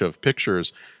whole bunch of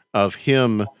pictures of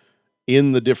him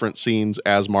in the different scenes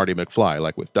as Marty McFly,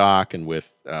 like with Doc and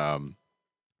with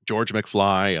George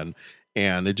McFly,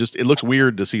 and it looks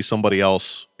weird to see somebody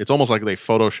else. It's almost like they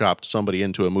photoshopped somebody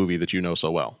into a movie that you know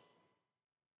so well.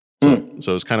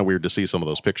 So it's kind of weird to see some of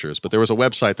those pictures. But there was a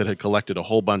website that had collected a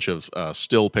whole bunch of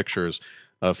still pictures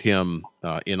of him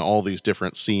in all these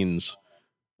different scenes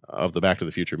of the Back to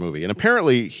the Future movie. And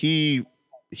apparently he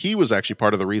was actually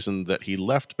part of the reason that he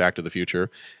left Back to the Future,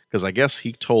 because I guess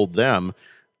he told them,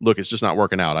 look, it's just not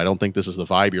working out. I don't think this is the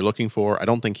vibe you're looking for. I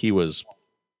don't think he was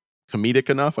comedic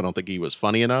enough. I don't think he was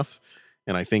funny enough.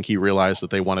 And I think he realized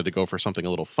that they wanted to go for something a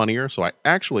little funnier. So I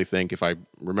actually think, if I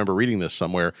remember reading this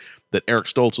somewhere, that Eric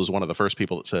Stoltz was one of the first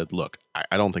people that said, look,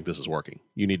 I don't think this is working.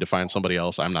 You need to find somebody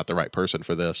else. I'm not the right person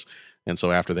for this. And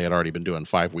so after they had already been doing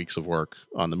 5 weeks of work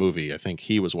on the movie, I think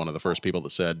he was one of the first people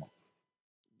that said,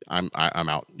 I'm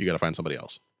out. You got to find somebody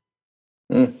else.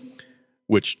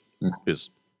 Which is,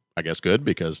 I guess, good,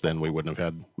 because then we wouldn't have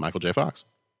had Michael J. Fox.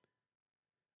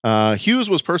 Hughes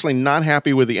was personally not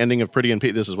happy with the ending of Pretty in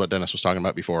Pink. This is what Dennis was talking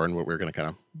about before, and what we're going to kind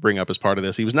of bring up as part of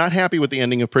this. He was not happy with the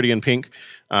ending of Pretty in Pink,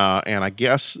 and I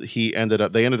guess they ended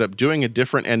up doing a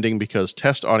different ending because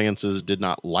test audiences did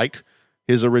not like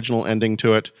his original ending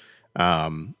to it.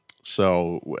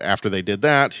 So after they did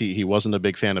that, he wasn't a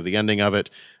big fan of the ending of it.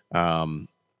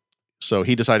 So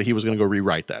he decided he was going to go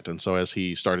rewrite that. And so as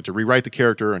he started to rewrite the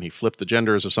character and he flipped the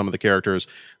genders of some of the characters,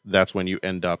 that's when you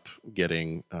end up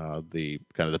getting the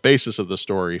kind of the basis of the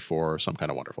story for Some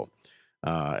Kind of Wonderful.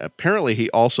 Apparently,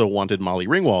 he also wanted Molly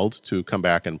Ringwald to come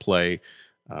back and play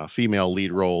a female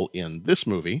lead role in this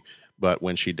movie. But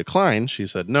when she declined, she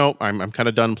said, no, I'm kind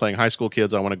of done playing high school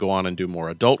kids. I want to go on and do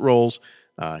more adult roles.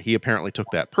 He apparently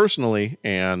took that personally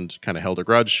and kind of held a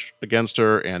grudge against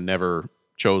her and never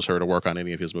chose her to work on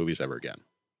any of his movies ever again.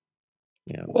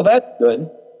 Yeah. Well, that's good.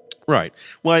 Right.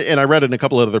 Well, and I read in a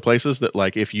couple of other places that,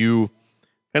 like, if you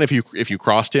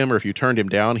crossed him or if you turned him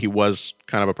down, he was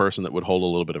kind of a person that would hold a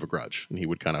little bit of a grudge, and he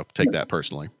would kind of take that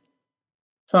personally.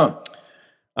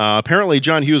 Apparently,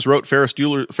 John Hughes wrote Ferris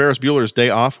Bueller's Day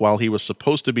Off while he was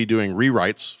supposed to be doing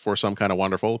rewrites for Some Kind of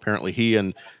Wonderful. Apparently, he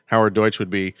and Howard Deutsch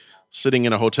would be sitting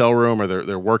in a hotel room, or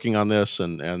they're working on this,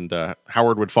 and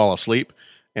Howard would fall asleep.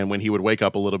 And when he would wake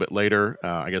up a little bit later,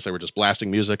 I guess they were just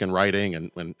blasting music and writing,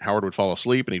 and when Howard would fall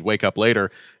asleep and he'd wake up later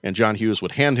and John Hughes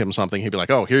would hand him something, he'd be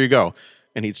like, oh, here you go.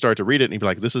 And he'd start to read it and he'd be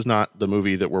like, this is not the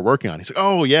movie that we're working on. He's like,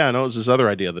 oh yeah, no, it was this other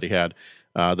idea that he had,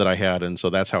 that I had. And so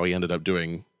that's how he ended up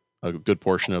doing a good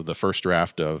portion of the first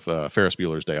draft of Ferris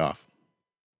Bueller's Day Off.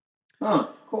 Huh,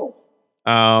 cool.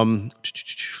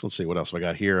 Let's see, what else have I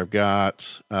got here? I've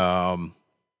got,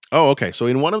 okay. So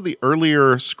in one of the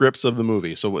earlier scripts of the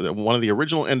movie, so one of the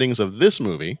original endings of this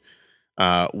movie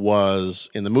was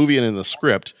in the movie and in the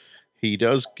script, he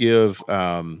does give,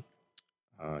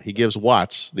 he gives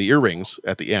Watts the earrings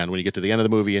at the end when you get to the end of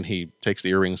the movie, and he takes the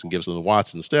earrings and gives them to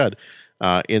Watts instead.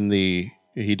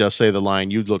 He does say the line,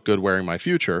 "You'd look good wearing my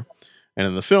future." And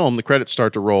in the film, the credits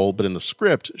start to roll, but in the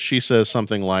script, she says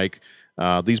something like,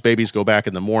 "These babies go back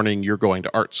in the morning. You're going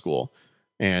to art school."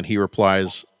 And he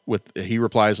replies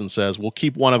and says, "We'll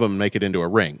keep one of them and make it into a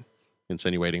ring,"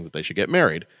 insinuating that they should get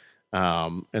married.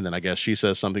 And then I guess she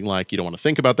says something like, "You don't want to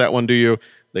think about that one, do you?"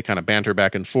 They kind of banter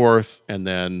back and forth, and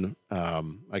then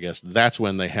I guess that's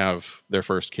when they have their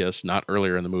first kiss, not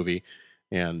earlier in the movie.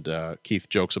 And Keith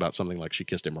jokes about something like she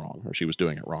kissed him wrong, or she was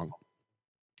doing it wrong.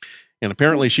 And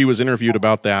apparently she was interviewed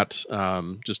about that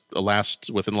within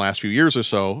the last few years or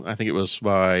so. I think it was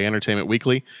by Entertainment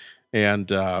Weekly.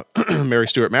 And Mary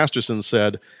Stuart Masterson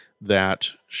said that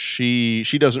she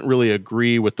doesn't really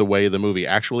agree with the way the movie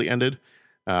actually ended.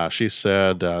 She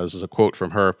said, this is a quote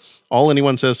from her, "All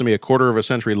anyone says to me a quarter of a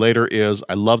century later is,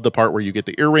 'I love the part where you get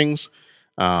the earrings.'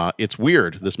 It's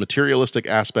weird. This materialistic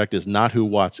aspect is not who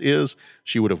Watts is.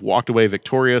 She would have walked away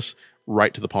victorious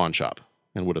right to the pawn shop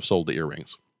and would have sold the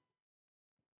earrings."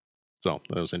 So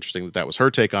that was interesting that was her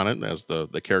take on it as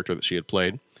the character that she had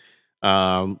played.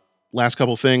 Last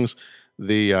couple things.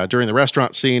 During the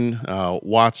restaurant scene,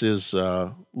 Watts is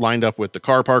lined up with the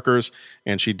car parkers,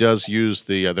 and she does use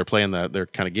they're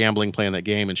kind of gambling, playing that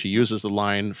game, and she uses the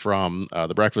line from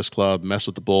The Breakfast Club, "Mess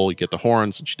with the bull, you get the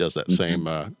horns," and she does that same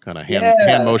kind of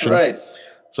hand motion. Right.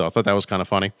 So I thought that was kind of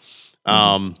funny.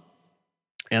 And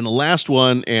the last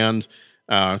one, and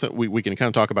I thought we can kind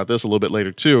of talk about this a little bit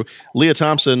later too. Leah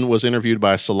Thompson was interviewed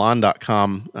by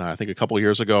Salon.com, I think a couple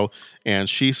years ago, and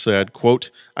she said, quote,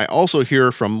 "I also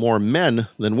hear from more men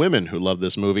than women who love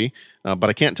this movie, but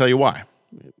I can't tell you why."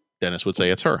 Dennis would say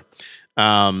it's her.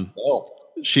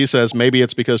 She says maybe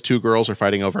it's because two girls are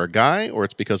fighting over a guy, or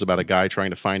it's because about a guy trying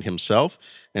to find himself.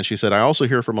 And she said, "I also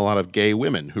hear from a lot of gay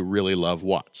women who really love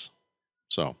Watts."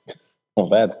 So. Well,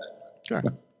 that's okay.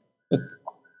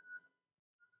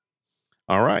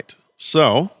 All right.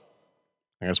 So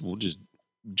I guess we'll just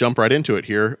jump right into it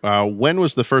here. When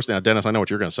was the first, now Dennis, I know what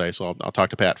you're going to say, so I'll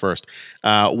talk to Pat first.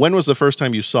 When was the first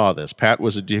time you saw this? Pat,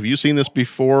 have you seen this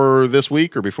before this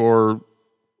week or before?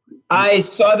 I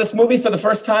saw this movie for the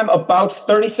first time about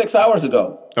 36 hours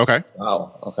ago. Okay.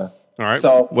 Wow. Okay. All right.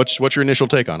 So what's your initial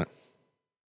take on it?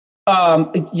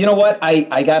 You know what?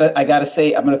 I gotta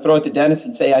say, I'm going to throw it to Dennis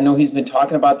and say, I know he's been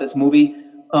talking about this movie.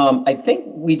 I think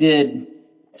we did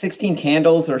 16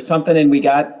 Candles or something, and we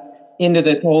got into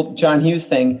the whole John Hughes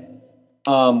thing.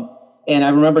 And I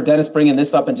remember Dennis bringing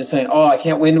this up and just saying, "Oh, I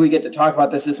can't wait till we get to talk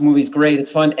about this. This movie's great.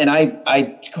 It's fun." And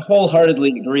I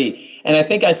wholeheartedly agree. And I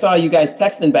think I saw you guys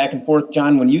texting back and forth,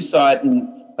 John, when you saw it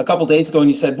a couple days ago, and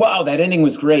you said, "Wow, that ending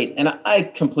was great." And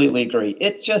I completely agree.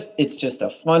 It's just a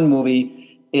fun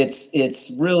movie.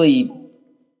 It's really,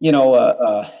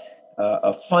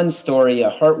 a fun story,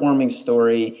 a heartwarming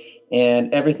story.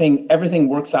 And everything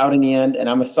works out in the end. And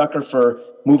I'm a sucker for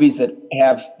movies that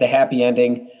have the happy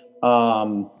ending.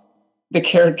 The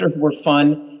characters were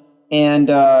fun, and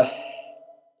I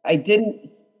didn't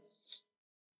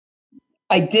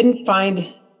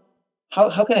find,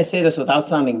 how can I say this without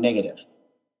sounding negative?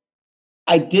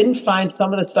 I didn't find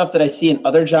some of the stuff that I see in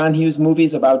other John Hughes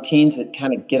movies about teens that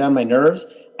kind of get on my nerves.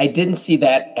 I didn't see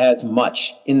that as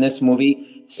much in this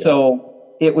movie.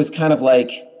 So it was kind of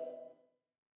like,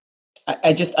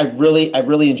 I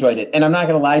really enjoyed it. And I'm not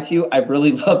going to lie to you, I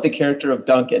really love the character of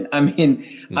Duncan. I mean,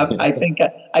 I think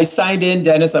I signed in,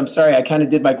 Dennis. I'm sorry, I kind of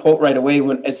did my quote right away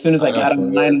as soon as I got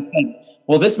online and said,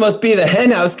 "Well, this must be the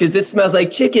hen house because it smells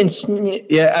like chicken."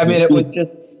 Yeah, I mean, it was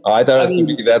just. Oh, I thought it was going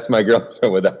to be "That's my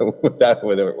girlfriend" with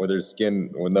her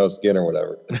skin, with no skin or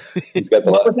whatever. He's got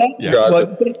the. What was that?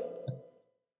 Yeah.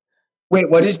 Wait,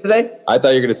 what did you say? I thought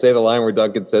you were going to say the line where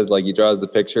Duncan says, like, he draws the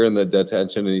picture in the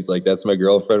detention and he's like, "That's my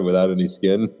girlfriend without any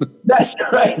skin." That's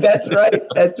right. That's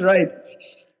right.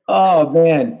 Oh,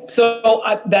 man. So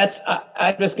I'm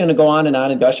just going to go on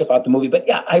and gush about the movie. But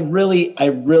yeah, I really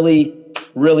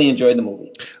enjoyed the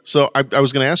movie. So I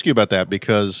was going to ask you about that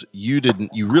because you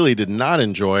really did not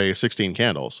enjoy 16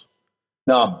 Candles.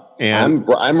 No, And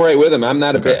I'm right with him. I'm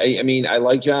not a bit. I mean, I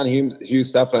like John Hughes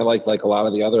stuff, and I like a lot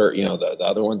of the other, the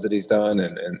other ones that he's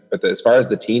done. But as far as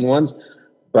the teen ones,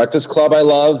 Breakfast Club I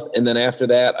love, and then after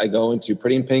that I go into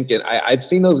Pretty in Pink, and I've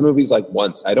seen those movies like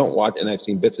once. I don't watch, and I've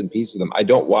seen bits and pieces of them. I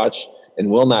don't watch and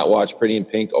will not watch Pretty in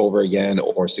Pink over again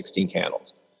or 16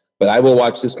 Candles. But I will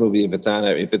watch this movie if it's on.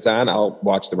 If it's on, I'll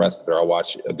watch the rest of it. I'll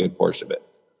watch a good portion of it.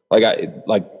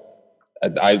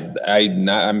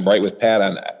 I'm right with Pat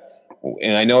on that.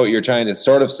 And I know what you're trying to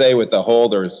sort of say with the whole,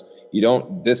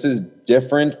 this is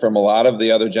different from a lot of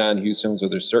the other John Hughes films where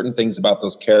there's certain things about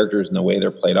those characters and the way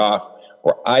they're played off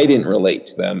where I didn't relate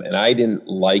to them and I didn't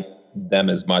like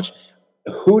them as much.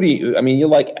 You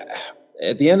like,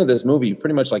 at the end of this movie, you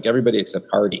pretty much like everybody except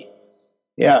Hardy.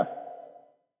 Yeah.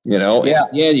 You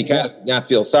kind of not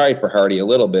feel sorry for Hardy a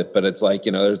little bit, but it's like,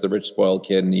 there's the rich spoiled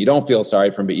kid and you don't feel sorry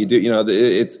for him, but you do,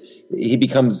 he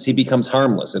becomes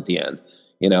harmless at the end.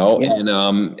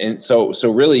 And so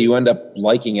really you end up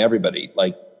liking everybody.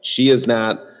 Like she is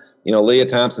not, Leah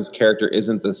Thompson's character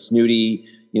isn't the snooty,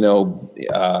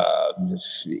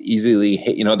 easily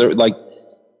hit, they're like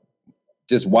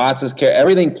just Watts' character.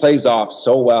 Everything plays off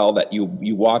so well that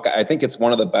you walk. I think it's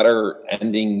one of the better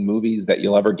ending movies that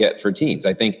you'll ever get for teens.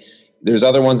 I think there's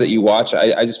other ones that you watch.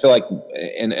 I just feel like,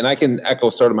 and I can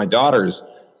echo sort of my daughter's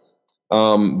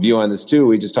view on this too.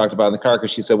 We just talked about in the car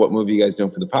because she said, "What movie are you guys doing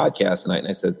for the podcast tonight?" And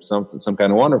I said, "Some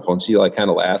kind of wonderful." And she like kind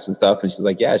of laughs and stuff. And she's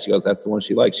like, "Yeah." She goes, "That's the one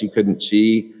she likes."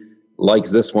 She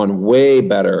likes this one way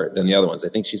better than the other ones. I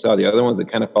think she saw the other ones that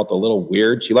kind of felt a little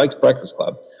weird. She likes Breakfast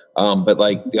Club, but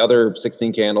like the other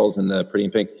 16 Candles and the Pretty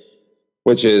in Pink,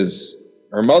 which is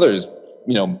her mother's,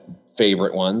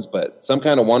 favorite ones, but Some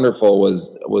Kind of Wonderful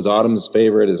was Autumn's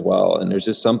favorite as well. And there's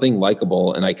just something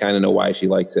likable, and I kind of know why she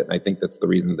likes it. And I think that's the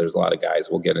reason there's a lot of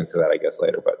guys. We'll get into that, I guess,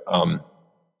 later. But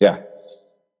yeah.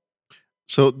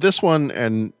 So this one,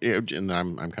 and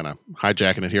I'm kind of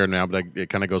hijacking it here now, but it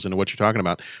kind of goes into what you're talking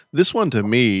about. This one to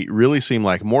me really seemed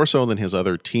like more so than his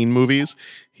other teen movies.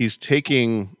 He's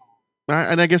taking,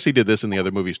 and I guess he did this in the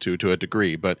other movies too, to a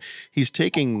degree, but he's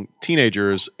taking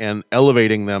teenagers and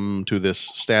elevating them to this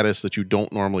status that you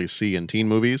don't normally see in teen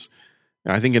movies.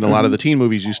 And I think in a lot of the teen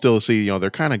movies, you still see,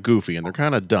 they're kind of goofy and they're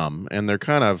kind of dumb and they're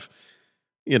kind of,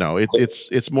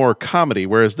 it's more comedy,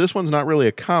 whereas this one's not really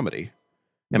a comedy.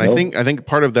 And nope. I think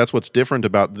part of that's what's different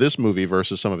about this movie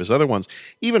versus some of his other ones.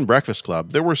 Even Breakfast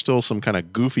Club, there were still some kind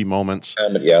of goofy moments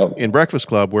in Breakfast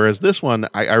Club, whereas this one,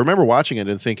 I remember watching it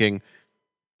and thinking,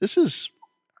 this is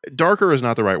darker is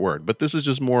not the right word, but this is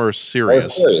just more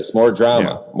serious. More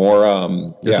drama, more.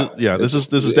 This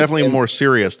is definitely more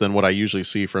serious than what I usually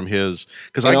see from his.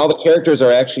 Because all the characters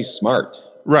are actually smart,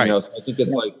 right? So I think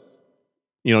it's like,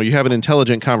 you have an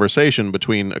intelligent conversation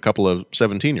between a couple of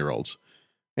 17-year-olds.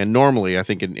 And normally, I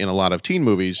think in a lot of teen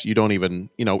movies, you don't even,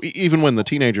 even when the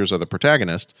teenagers are the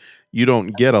protagonist, you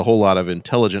don't get a whole lot of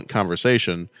intelligent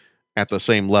conversation at the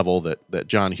same level that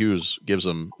John Hughes gives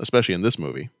them, especially in this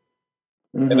movie.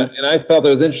 Mm-hmm. And I felt it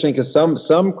was interesting because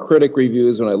some critic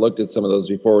reviews, when I looked at some of those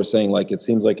before, were saying like it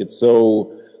seems like it's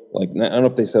so like, I don't know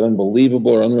if they said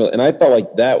unbelievable or unreal. And I felt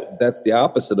like that's the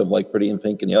opposite of like Pretty in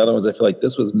Pink and the other ones. I feel like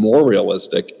this was more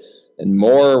realistic and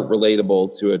more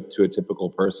relatable to a typical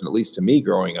person, at least to me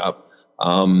growing up,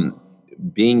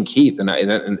 being Keith. And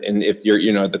if you're,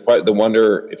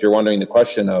 if you're wondering the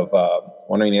question of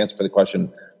wondering the answer for the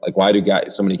question, like why do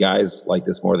so many guys like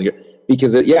this more than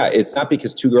because it's not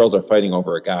because two girls are fighting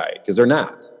over a guy, because they're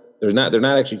not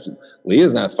actually.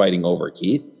 Leah's not fighting over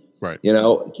Keith, right?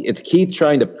 It's Keith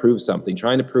trying to prove something,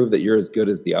 trying to prove that you're as good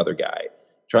as the other guy.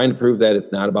 Trying to prove that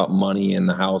it's not about money and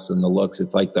the house and the looks.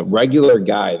 It's like the regular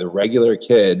guy, the regular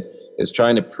kid is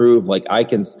trying to prove like I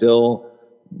can still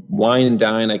wine and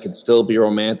dine. I can still be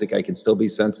romantic. I can still be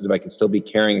sensitive. I can still be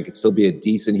caring. I can still be a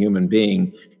decent human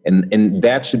being. And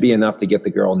that should be enough to get the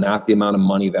girl, not the amount of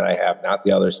money that I have, not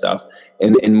the other stuff.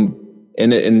 And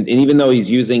even though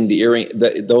he's using the earring,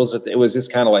 it was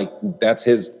just kind of like, that's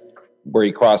where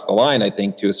he crossed the line, I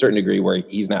think, to a certain degree, where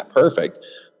he's not perfect,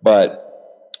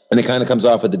 and it kind of comes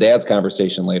off with the dad's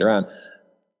conversation later on.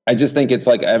 I just think it's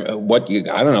like, I don't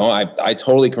know. I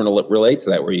totally can relate to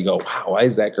that, where you go, wow, why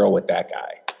is that girl with that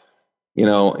guy?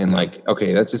 And like,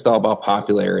 okay, that's just all about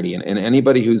popularity. And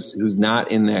anybody who's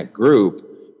not in that group,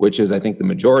 which is, I think, the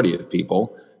majority of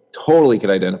people, totally could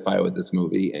identify with this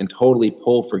movie and totally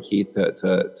pull for Keith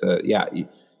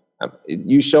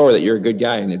you show her that you're a good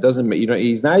guy. And it doesn't,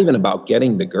 he's not even about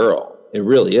getting the girl. It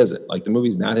really isn't. Like the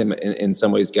movie's not him in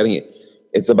some ways getting it.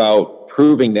 It's about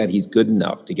proving that he's good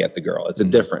enough to get the girl. It's a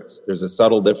difference. There's a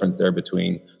subtle difference there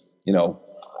between,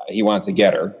 he wants to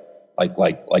get her,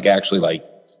 like actually like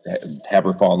have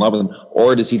her fall in love with him,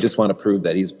 or does he just want to prove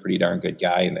that he's a pretty darn good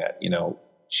guy and that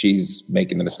she's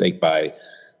making the mistake by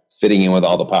fitting in with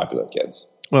all the popular kids?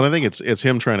 Well, I think it's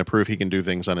him trying to prove he can do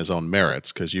things on his own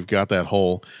merits, because you've got that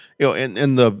whole,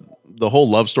 and the whole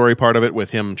love story part of it with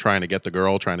him trying to get the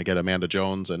girl, trying to get Amanda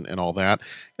Jones and all that.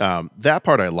 That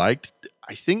part I liked.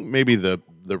 I think maybe the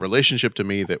relationship to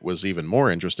me that was even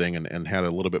more interesting and had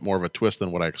a little bit more of a twist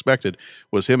than what I expected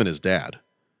was him and his dad.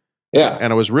 Yeah.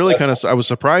 And I was really I was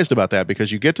surprised about that,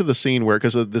 because you get to the scene where,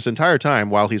 because this entire time,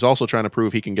 while he's also trying to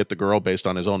prove he can get the girl based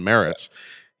on his own merits,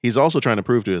 he's also trying to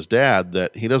prove to his dad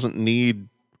that he doesn't need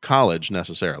college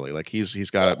necessarily. Like he's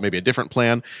got maybe a different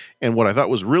plan. And what I thought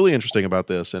was really interesting about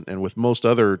this, and with most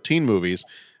other teen movies,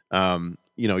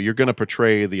 you're going to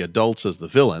portray the adults as the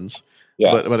villains.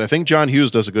 Yes. But I think John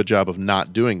Hughes does a good job of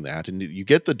not doing that. And you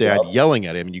get the dad yelling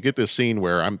at him, and you get this scene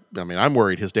where I'm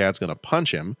worried his dad's going to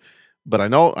punch him. But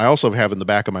I also have in the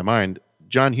back of my mind,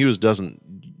 John Hughes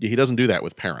doesn't do that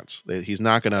with parents. He's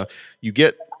not going to. You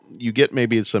get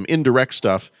maybe some indirect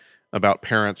stuff about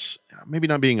parents maybe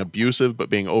not being abusive, but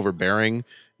being overbearing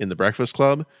in The Breakfast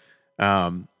Club.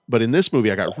 But in this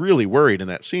movie, I got really worried in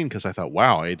that scene, because I thought,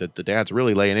 wow, the dad's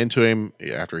really laying into him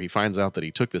after he finds out that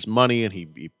he took this money and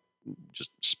he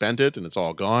just spent it and it's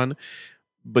all gone.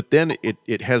 But then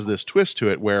it has this twist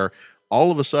to it where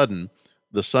all of a sudden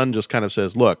the son just kind of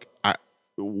says, look,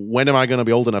 when am I going to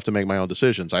be old enough to make my own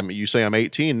decisions? You say I'm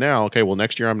 18 now. Okay, well,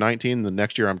 next year I'm 19. The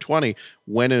next year I'm 20.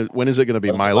 When is it going to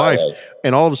be my life?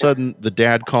 And all of a sudden, the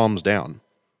dad calms down.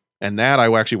 And that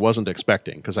I actually wasn't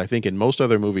expecting, because I think in most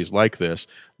other movies like this,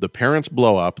 the parents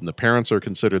blow up and the parents are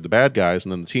considered the bad guys,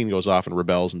 and then the teen goes off and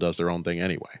rebels and does their own thing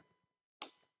anyway.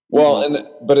 Well,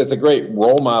 but it's a great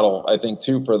role model, I think,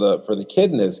 too, for the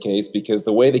kid in this case, because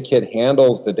the way the kid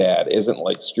handles the dad isn't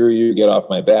like, screw you, get off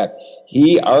my back.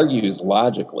 He argues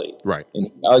logically. Right. And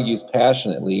he argues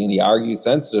passionately, and he argues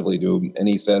sensitively to him. And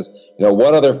he says,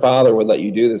 what other father would let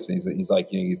you do this? And he's like,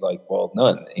 well,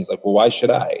 none. And he's like, well, why should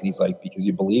I? And he's like, because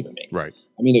you believe in me. Right.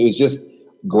 I mean, it was just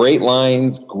great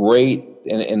lines,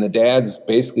 and the dad's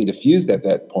basically diffused at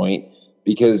that point,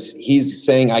 because he's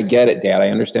saying, I get it, Dad. I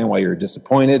understand why you're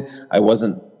disappointed. I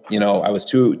wasn't, I was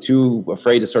too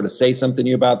afraid to sort of say something to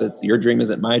you about this. Your dream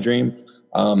isn't my dream.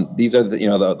 These are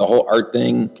the whole art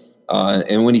thing.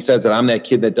 And when he says that I'm that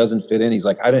kid that doesn't fit in, he's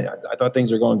like, I thought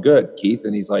things were going good, Keith.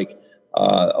 And he's like,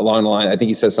 along the line, I think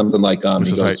he says something like,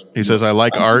 he says, I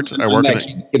like art. I work in a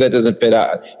kid that doesn't fit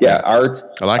out. Yeah. Art.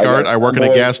 I like art. I work in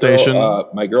a gas station.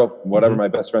 My girl, whatever. My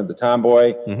best friend's a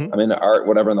tomboy. I'm into art,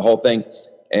 whatever. And the whole thing.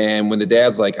 And when the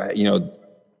dad's like,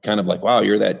 kind of like, wow,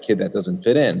 you're that kid that doesn't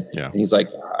fit in. Yeah. And he's like,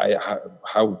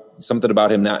 how something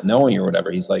about him not knowing or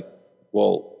whatever. He's like,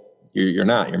 well, you're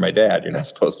not. You're my dad. You're not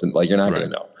supposed to, you're not going to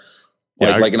know.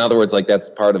 Like in other words, that's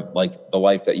part of the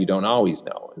life that you don't always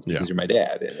know is because you're my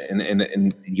dad.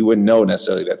 And you wouldn't know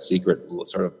necessarily that secret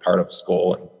sort of part of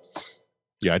school. And,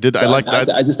 yeah, I did. So I like that.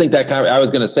 I just think that I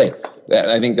was going to say that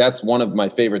I think that's one of my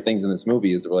favorite things in this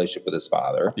movie is the relationship with his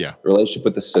father. Yeah. The relationship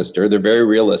with the sister. They're very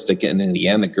realistic. And in the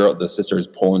end, the sister is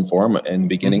pulling for him. In the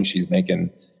beginning, she's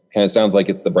making, kind of sounds like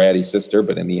it's the bratty sister,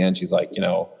 but in the end, she's like,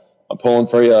 I'm pulling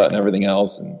for you and everything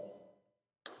else. And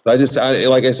so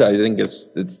like I said, I think it's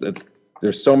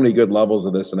there's so many good levels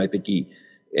of this. And I think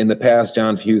in the past,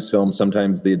 John Hughes films,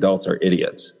 sometimes the adults are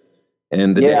idiots.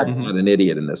 And the dad's not an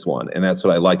idiot in this one. And that's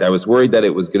what I liked. I was worried that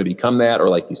it was going to become that, or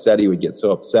like you said, he would get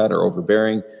so upset or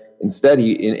overbearing. Instead,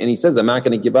 he says, I'm not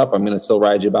going to give up. I'm going to still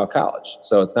ride you about college.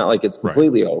 So it's not like it's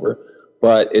completely over,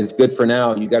 but it's good for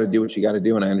now. You got to do what you got to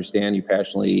do. And I understand you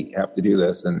passionately have to do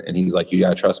this. And he's like, you got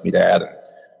to trust me, Dad.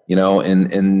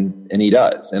 And, and he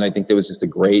does. And I think there was just a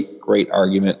great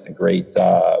argument,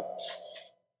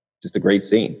 just a great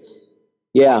scene.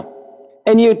 Yeah.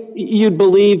 And you'd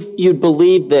believe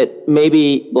that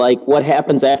maybe like what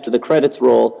happens after the credits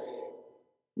roll,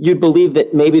 you'd believe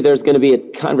that maybe there's going to be a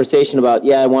conversation about,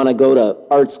 I want to go to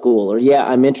art school, or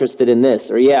I'm interested in this,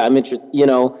 or I'm interested,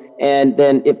 and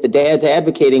then if the dad's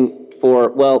advocating for,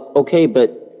 well, okay,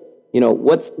 but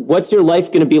what's your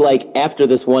life going to be like after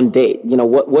this one date?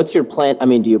 What's your plan? I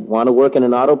mean, do you want to work in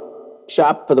an auto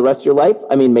shop for the rest of your life?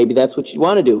 I mean, maybe that's what you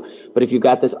want to do. But if you've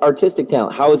got this artistic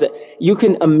talent, how is it? You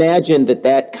can imagine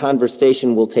that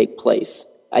conversation will take place.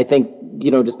 I think,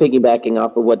 just piggybacking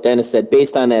off of what Dennis said,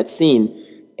 based on that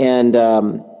scene. And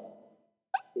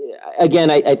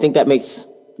again, I think that makes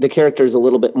the characters a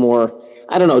little bit more,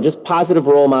 I don't know, just positive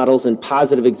role models and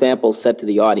positive examples set to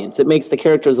the audience. It makes the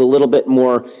characters a little bit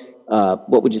more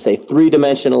what would you say,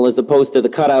 three-dimensional, as opposed to the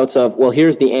cutouts of, well,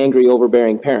 here's the angry,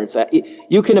 overbearing parents.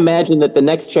 You can imagine that the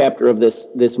next chapter of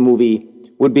this movie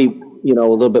would be, a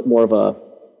little bit more of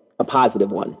a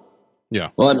positive one.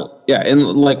 Yeah. Well, yeah, and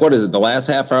like, what is it? The last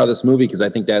half hour of this movie, because I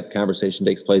think that conversation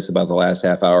takes place about the last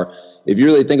half hour. If you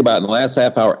really think about it, in the last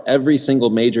half hour, every single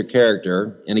major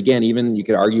character, and again, even you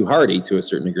could argue Hardy to a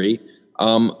certain degree,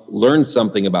 learns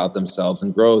something about themselves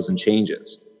and grows and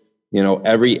changes. You know,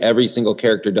 every single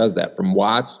character does that, from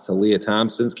Watts to Leah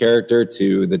Thompson's character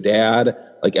to the dad.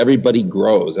 Like, everybody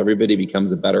grows. Everybody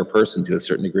becomes a better person to a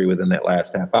certain degree within that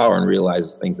last half hour and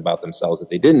realizes things about themselves that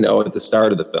they didn't know at the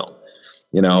start of the film.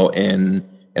 You know, and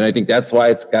I think that's why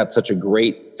it's got such a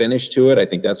great finish to it. I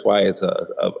think that's why it's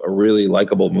a really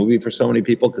likable movie for so many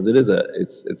people, because it is a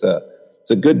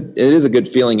good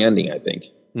feeling ending, I think.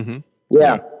 Mm-hmm.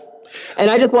 Yeah. And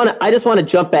I just want to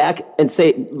jump back and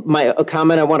say a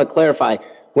comment I want to clarify.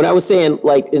 When I was saying,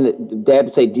 like, Dad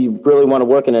would say, do you really want to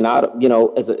work in an auto, in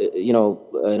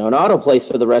an auto place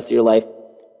for the rest of your life?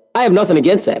 I have nothing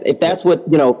against that. If that's what,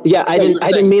 I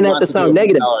didn't mean that to sound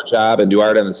negative. A job and do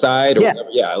art on the side or whatever.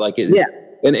 Yeah, like it. Yeah.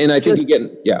 And I think you get,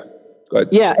 go ahead.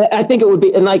 Yeah, I think it would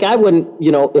be, and like, I wouldn't,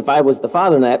 if I was the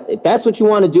father in that, if that's what you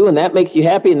want to do and that makes you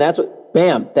happy and that's what,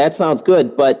 bam, that sounds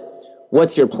good. But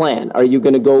what's your plan? Are you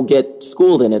going to go get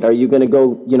schooled in it? Are you going to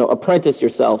go, apprentice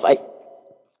yourself?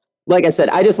 Like I said,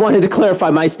 I just wanted to clarify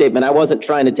my statement. I wasn't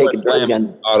trying to take a dig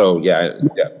again. Auto, yeah.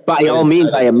 By all means,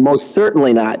 I am most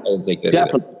certainly not. I didn't take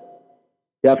that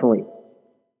Definitely.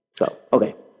 So,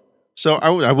 okay. So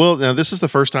I will, now this is the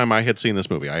first time I had seen this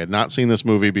movie. I had not seen this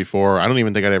movie before. I don't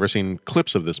even think I'd ever seen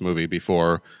clips of this movie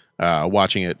before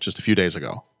watching it just a few days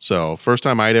ago. So first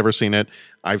time I'd ever seen it.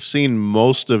 I've seen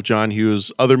most of John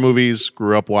Hughes' other movies,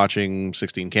 grew up watching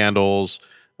 16 Candles,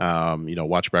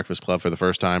 watched Breakfast Club for the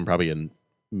first time, probably in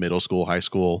middle school, high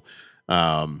school,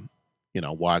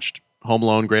 watched Home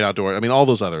Alone, Great Outdoors. I mean, all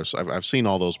those others. I've seen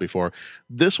all those before.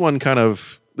 This one kind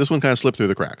of slipped through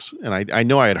the cracks. And I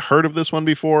know I had heard of this one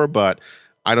before, but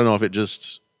I don't know if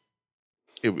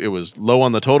it was low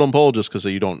on the totem pole just because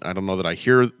I don't know that I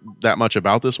hear that much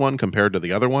about this one compared to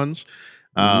the other ones.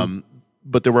 Mm-hmm.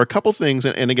 But there were a couple things,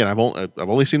 and again, I've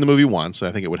only seen the movie once.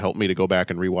 I think it would help me to go back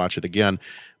and rewatch it again.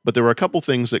 But there were a couple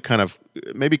things that kind of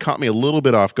maybe caught me a little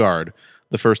bit off guard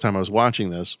the first time I was watching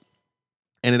this.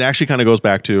 And it actually kind of goes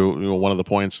back to one of the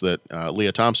points that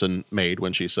Leah Thompson made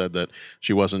when she said that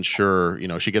she wasn't sure.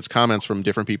 She gets comments from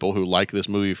different people who like this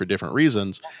movie for different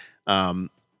reasons.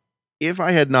 If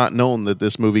I had not known that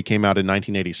this movie came out in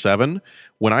 1987,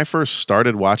 when I first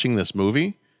started watching this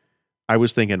movie, I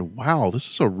was thinking, wow, this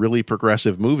is a really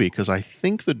progressive movie because I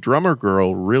think the drummer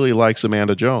girl really likes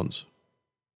Amanda Jones.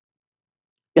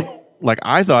 Like,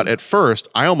 I thought at first,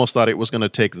 I almost thought it was going to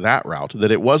take that route,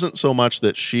 that it wasn't so much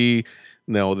that she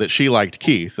liked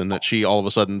Keith and that she all of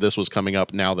a sudden this was coming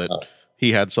up now that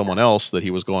he had someone else that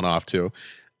he was going off to.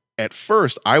 At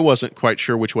first, I wasn't quite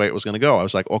sure which way it was going to go. I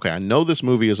was like, okay, I know this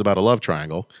movie is about a love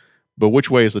triangle, but which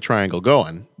way is the triangle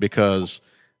going? Because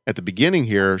at the beginning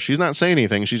here, she's not saying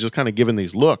anything. She's just kind of giving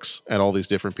these looks at all these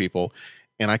different people.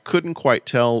 And I couldn't quite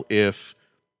tell if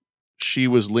she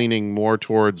was leaning more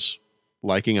towards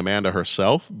liking Amanda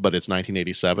herself, but it's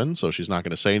 1987, so she's not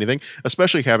going to say anything,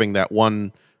 especially having that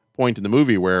one point in the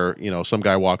movie where, some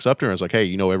guy walks up to her and is like,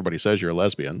 hey, everybody says you're a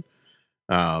lesbian.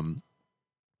 And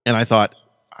I thought,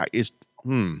 is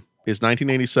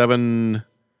 1987,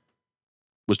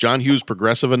 was John Hughes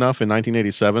progressive enough in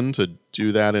 1987 to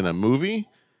do that in a movie?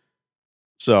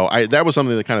 So that was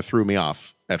something that kind of threw me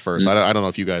off at first. Mm-hmm. I don't know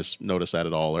if you guys noticed that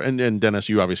at all. And Dennis,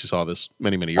 you obviously saw this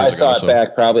many, many years ago. I saw it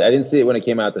back probably. I didn't see it when it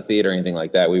came out at the theater or anything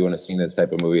like that. We wouldn't have seen this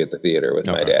type of movie at the theater with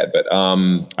my dad. But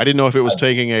I didn't know if it was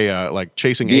taking a like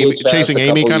Chasing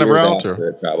Amy kind of route,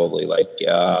 or probably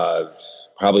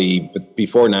probably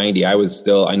before 90. I was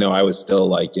still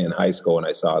like in high school when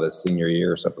I saw this, senior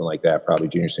year or something like that, probably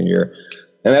junior, senior year.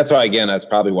 And that's why, again, that's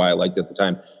probably why I liked it at the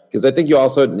time. Because I think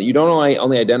you don't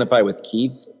only identify with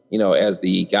Keith, as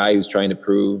the guy who's trying to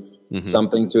prove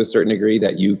something to a certain degree,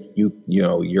 that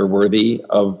you're worthy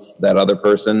of that other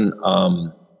person.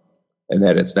 And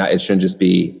that it shouldn't just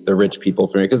be the rich people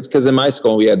from here. Because in my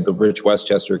school, we had the rich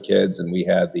Westchester kids and we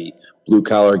had the blue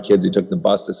collar kids who took the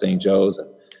bus to St. Joe's,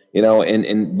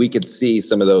 and we could see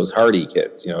some of those Hardy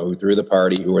kids, who threw the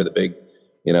party, who were the big,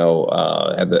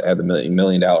 had the $1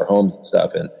 million homes and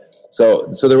stuff. And so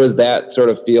there was that sort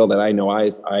of feel that I know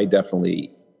I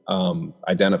definitely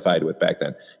identified with back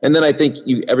then. And then I think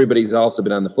everybody's also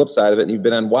been on the flip side of it, and you've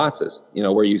been on Watts's,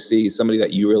 where you see somebody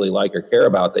that you really like or care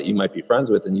about that you might be friends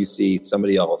with, and you see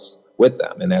somebody else with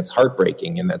them, and that's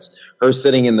heartbreaking. And that's her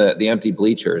sitting in the empty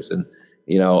bleachers, and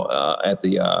at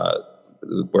the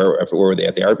where were they,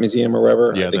 at the art museum or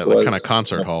wherever? Yeah, I think that kind of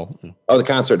concert hall. Oh, the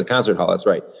concert hall. That's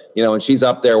right. And she's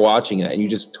up there watching it, and you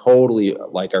just totally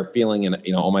are feeling,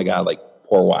 oh my God, like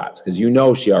poor Watts, because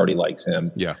she already likes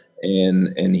him. Yeah.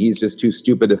 And he's just too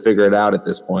stupid to figure it out at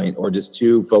this point, or just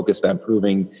too focused on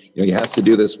proving, he has to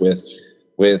do this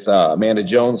with Amanda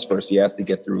Jones first. He has to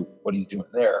get through what he's doing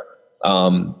there.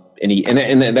 And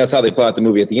that's how they plot the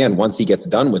movie at the end. Once he gets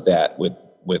done with that, with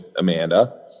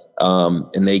Amanda,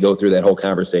 and they go through that whole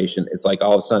conversation, it's like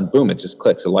all of a sudden, boom, it just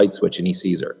clicks a light switch and he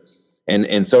sees her.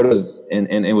 And so does, and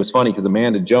it was funny because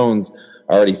Amanda Jones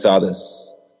already saw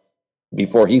this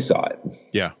before he saw it.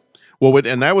 Yeah. Well,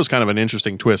 and that was kind of an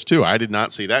interesting twist too. I did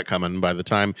not see that coming. By the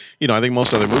time, I think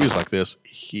most other movies like this,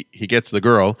 he gets the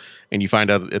girl, and you find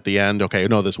out at the end, okay,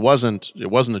 no, it wasn't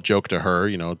a joke to her.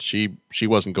 She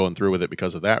wasn't going through with it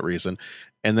because of that reason.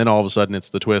 And then all of a sudden, it's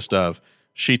the twist of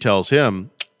she tells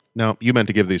him, "No, you meant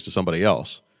to give these to somebody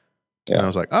else." Yeah. And I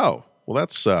was like, oh, well,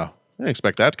 that's I didn't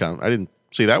expect that to come. I didn't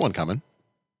see that one coming.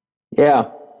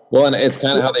 Yeah. Well, and it's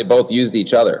kind of how they both used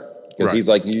each other. Because he's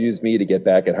like, you used me to get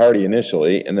back at Hardy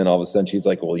initially, and then all of a sudden she's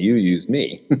like, well, you used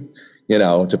me,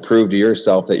 to prove to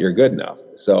yourself that you're good enough.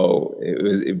 So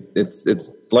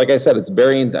it's like I said, I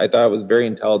thought it was very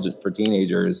intelligent for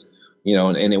teenagers,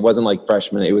 and it wasn't like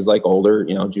freshmen. It was like older,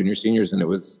 junior, seniors, and it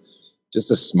was just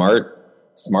a smart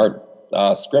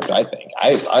script. I think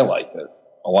I liked it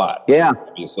a lot. Yeah,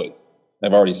 obviously,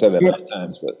 I've already said that many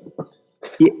times, but.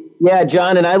 Yeah,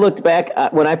 John, and I looked back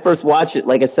when I first watched it.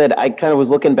 Like I said, I kind of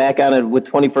was looking back on it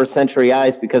with 21st century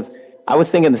eyes, because I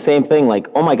was thinking the same thing. Like,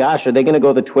 oh my gosh, are they going to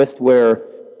go the twist where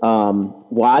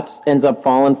Watts ends up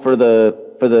falling for the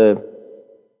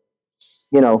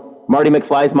Marty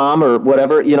McFly's mom or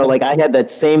whatever? Like I had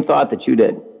that same thought that you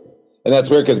did. And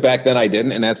that's weird because back then I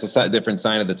didn't, and that's a different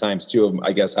sign of the times too. Of,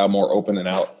 I guess, how more open and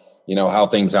out, how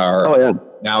things are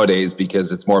nowadays,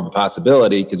 because it's more of a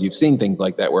possibility. Because you've seen things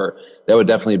like that where that would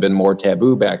definitely have been more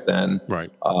taboo back then.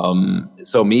 Right.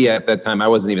 So me at that time, I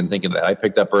wasn't even thinking of that. I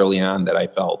picked up early on that I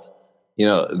felt,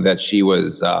 that she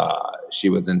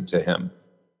was into him.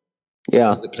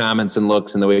 Yeah. The comments and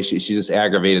looks and the way she's just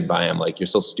aggravated by him. Like, you're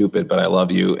so stupid, but I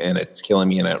love you, and it's killing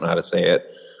me, and I don't know how to say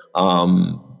it.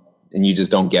 And you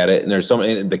just don't get it. And there's so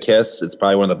many, the kiss, it's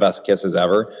probably one of the best kisses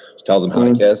ever. She tells him how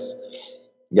to kiss.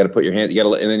 You got to put your hand,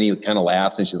 and then he kind of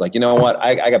laughs, and she's like, you know what?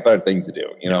 I got better things to do.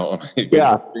 You're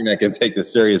not going to take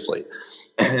this seriously.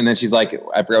 And then she's like,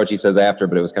 I forgot what she says after,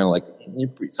 but it was kind of like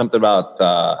something about,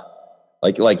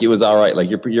 like it was all right. Like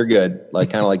you're good. Like,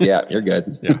 kind of like, yeah, you're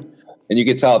good. Yeah. And you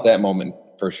could tell at that moment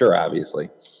for sure, obviously.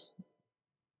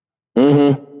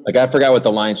 Mm-hmm. Like, I forgot what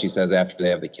the line she says after they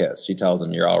have the kiss. She tells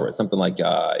him, you're all right. Something like,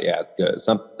 yeah, it's good.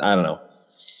 I don't know.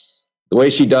 The way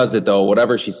she does it, though,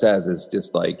 whatever she says is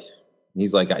just like,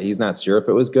 he's not sure if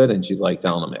it was good. And she's like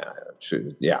telling him,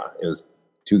 yeah, it was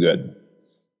too good.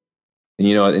 And,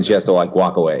 and she has to like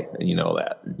walk away, and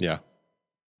that. Yeah.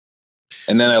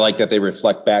 And then I like that they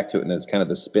reflect back to it, and there's kind of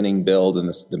the spinning build and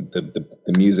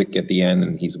the music at the end,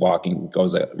 and he's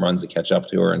runs to catch up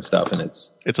to her and stuff. And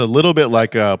it's a little bit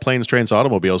like Planes, Trains,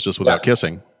 Automobiles, just without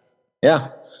kissing. Yeah.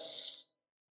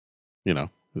 No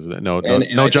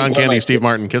John Candy, Steve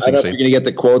Martin kissing I don't know scene. if you're going to get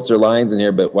the quotes or lines in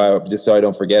here, but just so I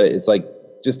don't forget it, it's like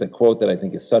just a quote that I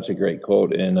think is such a great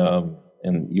quote, and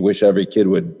you wish every kid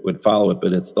would follow it.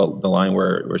 But it's the line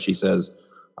where she says,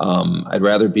 I'd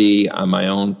rather be on my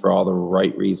own for all the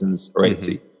right reasons. Right.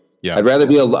 Mm-hmm. Yeah. I'd rather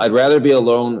be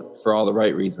alone for all the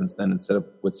right reasons than instead of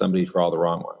with somebody for all the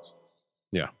wrong ones.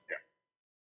 Yeah.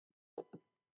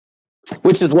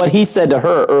 Which is what he said to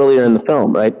her earlier in the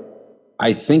film, right?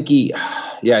 I think he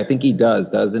does,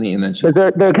 doesn't he? And then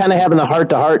they're kind of having the heart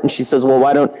to heart, and she says, well,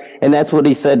 why don't, and that's what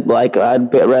he said, like,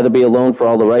 I'd rather be alone for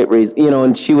all the right reasons,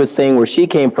 and she was saying where she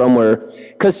came from,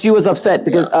 because she was upset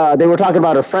because they were talking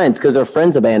about her friends, because her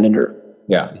friends abandoned her.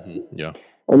 Yeah. Mm-hmm. Yeah.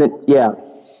 And then,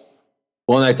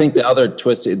 well, and I think the other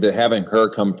twist, having her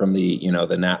come from the,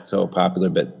 the not so popular,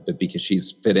 but because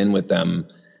she's fit in with them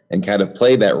and kind of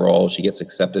played that role, she gets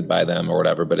accepted by them or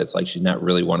whatever, but it's like she's not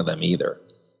really one of them either.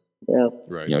 Yeah.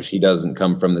 Right. She doesn't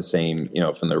come from the same,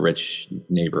 from the rich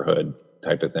neighborhood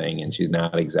type of thing, and she's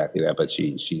not exactly that, but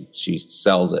she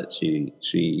sells it.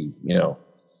 She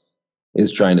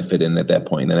is trying to fit in at that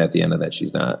point, and then at the end of that,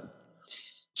 she's not.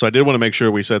 So I did want to make sure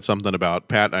we said something about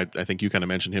Pat. I think you kind of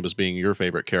mentioned him as being your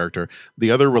favorite character. The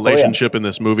other relationship in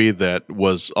this movie that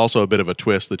was also a bit of a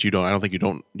twist that I don't think you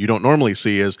don't normally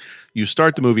see is you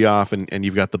start the movie off and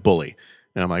you've got the bully.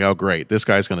 And I'm like, oh, great. This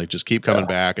guy's going to just keep coming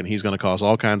back, and he's going to cause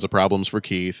all kinds of problems for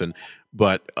Keith.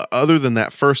 But other than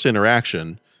that first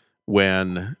interaction,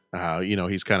 when,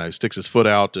 he's kind of sticks his foot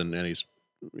out and he's,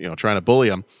 trying to bully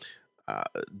him,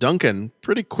 Duncan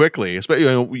pretty quickly,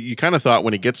 especially, you kind of thought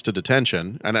when he gets to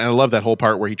detention, and I love that whole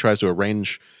part where he tries to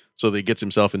arrange so that he gets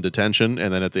himself in detention,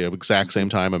 and then at the exact same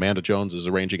time, Amanda Jones is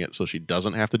arranging it so she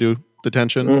doesn't have to do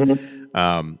detention.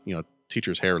 Mm-hmm.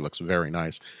 Teacher's hair looks very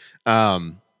nice.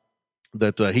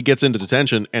 That he gets into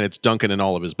detention, and it's Duncan and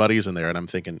all of his buddies in there, and I'm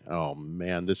thinking, oh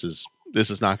man, this is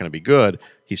not going to be good.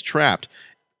 He's trapped.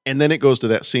 And then it goes to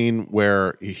that scene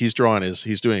where he's doing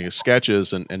his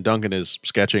sketches, and Duncan is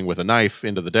sketching with a knife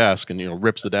into the desk, and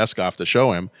rips the desk off to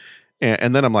show him.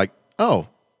 And then I'm like, oh,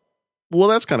 well,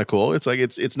 that's kind of cool. It's like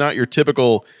it's not your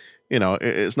typical,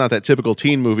 it's not that typical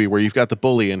teen movie where you've got the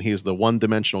bully and he's the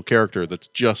one-dimensional character that's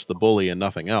just the bully and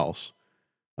nothing else.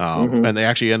 And they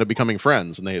actually end up becoming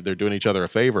friends, and they're doing each other a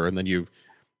favor. And then you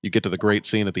get to the great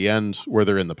scene at the end where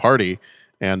they're in the party.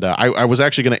 And I was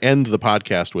actually going to end the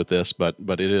podcast with this, but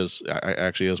it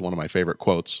actually is one of my favorite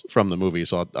quotes from the movie,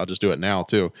 so I'll just do it now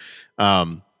too.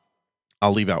 I'll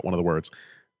leave out one of the words.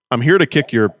 I'm here to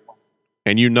kick your,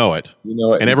 and you know it,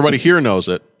 and everybody here knows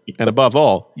it, and above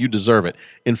all, you deserve it.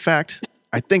 In fact,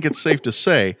 I think it's safe to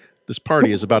say this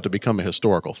party is about to become a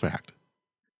historical fact.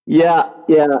 Yeah.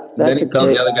 Then he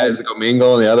tells the other guys to go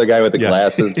mingle, and the other guy with the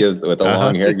glasses with the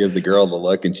long hair gives the girl the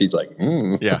look, and she's like,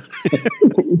 Yeah.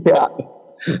 Yeah.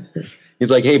 He's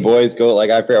like, hey boys, go.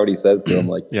 Like, I forgot what he says to him.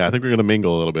 Like, yeah, I think we're going to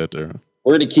mingle a little bit there.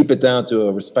 We're going to keep it down to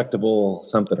a respectable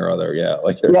something or other. Yeah.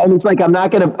 And it's like, I'm not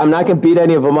going to beat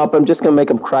any of them up. I'm just going to make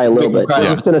them cry a little bit.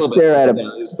 I'm just going to stare at him.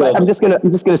 I'm just going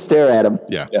to stare at him.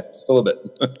 Yeah. Yeah. Still a bit.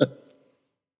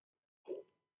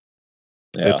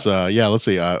 Yeah. It's let's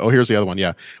see. Here's the other one.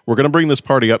 Yeah. We're going to bring this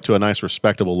party up to a nice,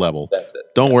 respectable level. That's it.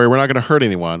 Don't worry. We're not going to hurt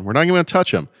anyone. We're not even going to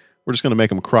touch them. We're just going to make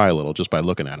them cry a little just by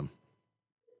looking at them.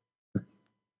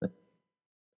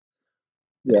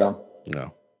 Yeah.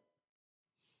 No.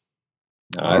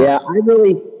 Yeah,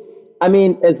 I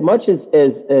mean, as much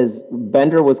as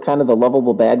Bender was kind of the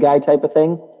lovable bad guy type of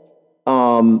thing,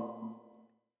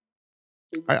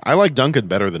 I like Duncan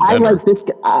better than Bender.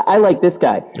 I like this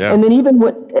guy. Yeah. And then even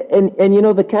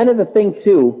the kind of the thing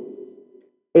too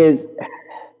is,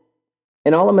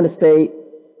 and all I'm going to say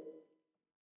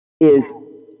is,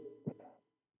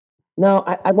 no,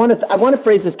 I want to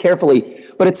phrase this carefully,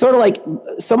 but it's sort of like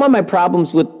some of my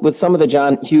problems with some of the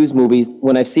John Hughes movies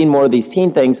when I've seen more of these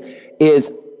teen things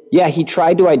is, yeah, he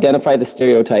tried to identify the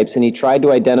stereotypes, and he tried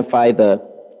to identify the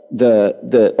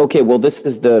okay, well, this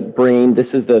is the brain,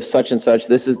 this is the such and such,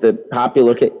 this is the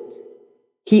popular kid.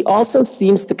 He also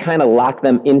seems to kind of lock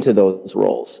them into those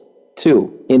roles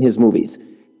too in his movies.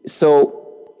 So,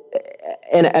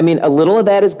 and I mean, a little of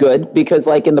that is good because,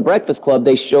 like in The Breakfast Club,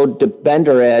 they showed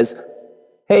Bender as,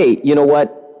 hey, you know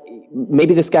what?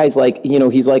 Maybe this guy's like,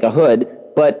 he's like a hood,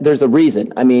 but there's a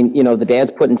reason. I mean, the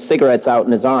dad's putting cigarettes out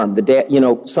in his arm. The dad,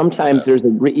 sometimes there's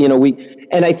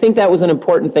and I think that was an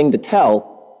important thing to tell.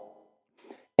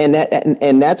 And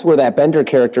that's where that Bender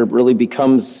character really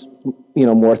becomes,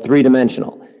 more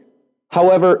three-dimensional.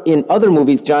 However, in other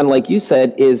movies, John, like you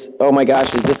said, is, oh my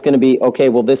gosh, is this going to be, okay,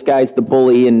 well, this guy's the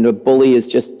bully, and the bully is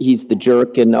just, he's the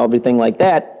jerk and everything like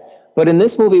that. But in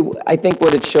this movie, I think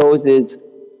what it shows is,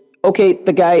 okay,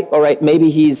 the guy, all right, maybe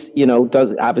he's,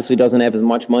 obviously doesn't have as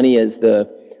much money as the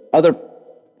other,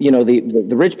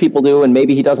 the rich people do, and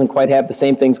maybe he doesn't quite have the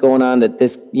same things going on that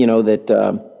this,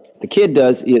 the kid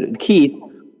does, Keith.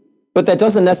 But that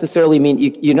doesn't necessarily mean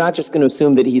you're not just going to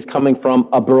assume that he's coming from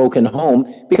a broken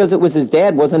home, because it was his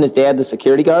dad. Wasn't his dad the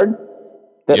security guard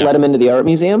that let him into the art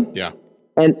museum? Yeah.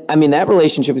 And I mean, that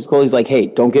relationship is cool. He's like, hey,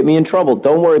 don't get me in trouble.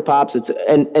 Don't worry, Pops.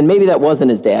 And maybe that wasn't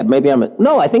his dad. Maybe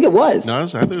no, I think it was. No, I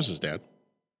thought it was his dad.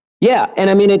 Yeah. And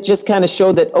I mean, it just kind of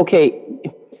showed that, okay,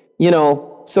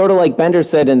 sort of like Bender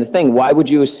said in the thing, why would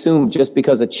you assume just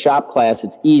because it's shop class,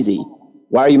 it's easy?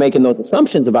 Why are you making those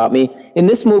assumptions about me? In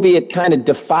this movie, it kind of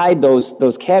defied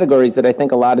those categories that I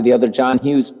think a lot of the other John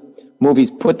Hughes movies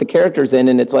put the characters in.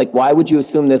 And it's like, why would you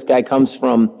assume this guy comes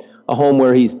from a home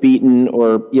where he's beaten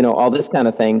or, all this kind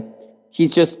of thing?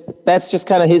 That's just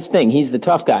kind of his thing. He's the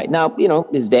tough guy. Now,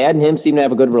 his dad and him seem to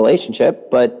have a good relationship,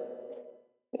 but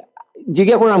do you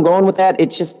get where I'm going with that? It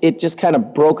just kind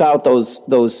of broke out those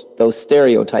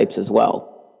stereotypes as well.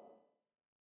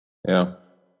 Yeah.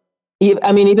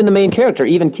 I mean, even the main character,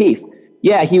 even Keith.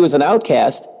 Yeah, he was an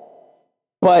outcast,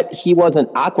 but he wasn't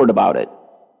awkward about it.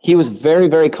 He was very,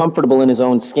 very comfortable in his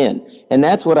own skin, and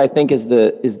that's what I think is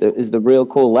the real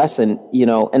cool lesson.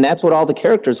 And that's what all the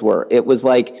characters were. It was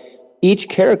like each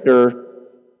character,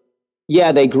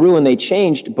 yeah, they grew and they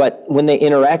changed, but when they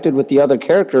interacted with the other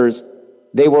characters,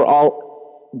 they were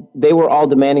all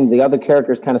demanding the other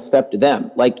characters kind of step to them.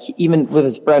 Like even with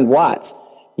his friend Watts,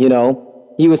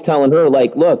 he was telling her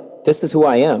like, look, this is who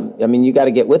I am. I mean, you got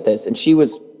to get with this. And she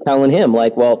was telling him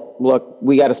like, well, look,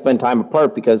 we got to spend time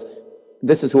apart because,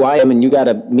 this is who I am, and you got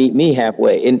to meet me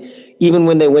halfway. And even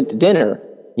when they went to dinner,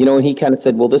 you know, and he kind of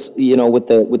said, well, this, you know, with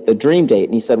the dream date,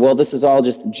 and he said, well, this is all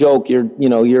just a joke.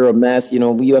 You're a mess. You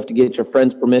know, you have to get your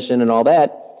friend's permission and all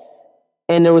that.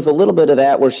 And there was a little bit of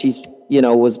that where she's, you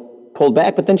know, was pulled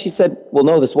back, but then she said, well,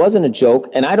 no, this wasn't a joke,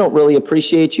 and I don't really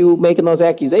appreciate you making those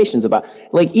accusations about,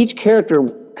 like, each character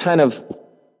kind of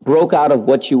broke out of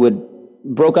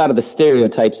the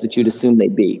stereotypes that you'd assume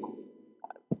they'd be.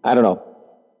 I don't know.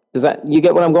 You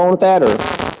get what I'm going with that,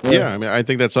 or? Yeah, I mean, I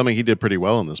think that's something he did pretty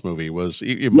well in this movie, was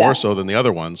even more so than the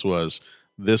other ones,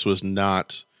 this was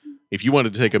not, if you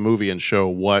wanted to take a movie and show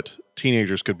what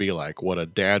teenagers could be like, what a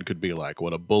dad could be like,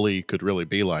 what a bully could really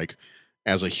be like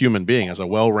as a human being, as a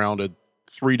well-rounded,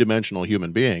 three-dimensional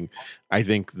human being, I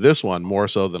think this one, more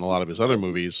so than a lot of his other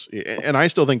movies, and I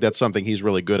still think that's something he's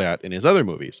really good at in his other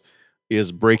movies,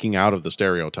 is breaking out of the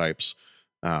stereotypes.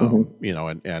 You know,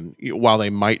 and while they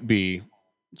might be,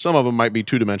 some of them might be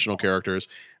two-dimensional characters,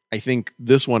 I think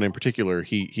this one in particular,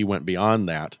 he went beyond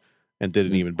that and did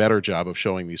an even better job of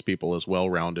showing these people as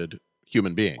well-rounded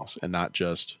human beings, and not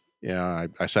just,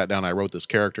 I sat down, I wrote this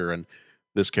character, and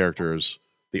this character is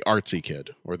the artsy kid,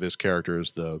 or this character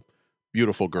is the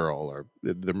beautiful girl, or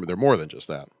they're more than just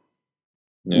that.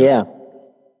 Yeah.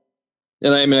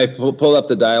 And I mean, I pulled up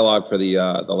the dialogue for the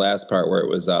last part where it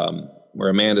was where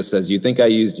Amanda says, "You think I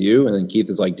used you?" And then Keith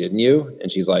is like, "Didn't you?"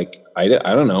 And she's like, I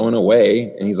don't know, in a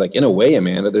way. And he's like, "In a way,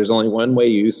 Amanda, there's only one way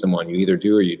you use someone. You either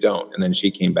do or you don't." And then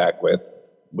she came back with,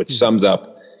 which sums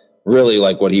up really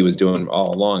like what he was doing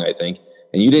all along, I think.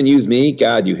 "And you didn't use me?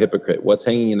 God, you hypocrite. What's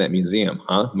hanging in that museum,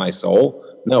 huh? My soul?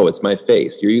 No, it's my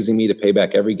face. You're using me to pay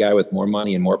back every guy with more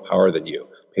money and more power than you.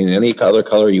 Paint any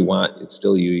color you want. It's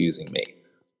still you using me."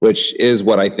 Which is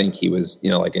what I think he was, you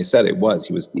know, like I said, it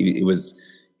was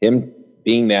him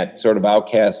being that sort of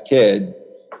outcast kid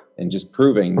and just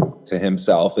proving to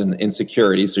himself and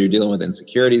insecurities. So you're dealing with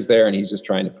insecurities there, and he's just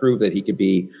trying to prove that he could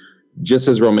be just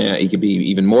as romantic, he could be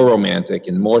even more romantic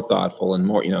and more thoughtful and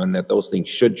more, you know, and that those things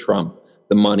should trump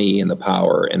the money and the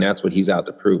power. And that's what he's out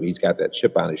to prove. He's got that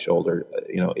chip on his shoulder,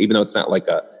 you know, even though it's not like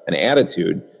an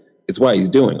attitude, it's why he's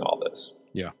doing all this.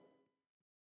 Yeah.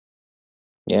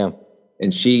 Yeah.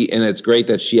 And it's great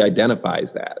that she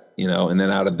identifies that, you know, and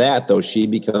then out of that, though, she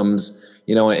becomes,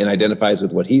 you know, and identifies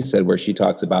with what he said, where she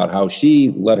talks about how she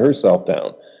let herself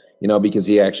down, you know, because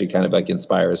he actually kind of like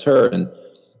inspires her. And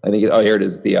I think, here it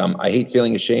is. I hate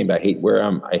feeling ashamed. I hate where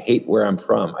I'm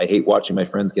from. I hate watching my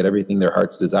friends get everything their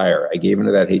hearts desire. I gave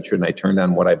into that hatred and I turned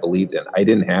on what I believed in. I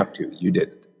didn't have to. You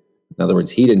didn't. In other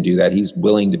words, he didn't do that. He's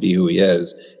willing to be who he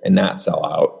is and not sell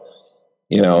out.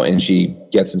 You know, and she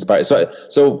gets inspired.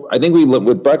 So I think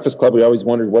with Breakfast Club, we always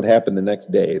wondered what happened the next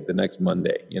day, the next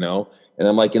Monday, you know? And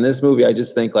I'm like, in this movie, I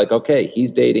just think like, okay,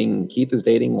 Keith is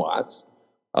dating Watts.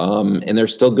 And they're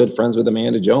still good friends with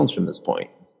Amanda Jones from this point.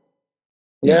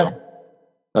 Yeah. You know?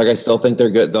 Like, I still think they're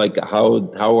good. Like,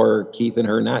 how are Keith and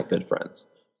her not good friends?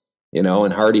 You know,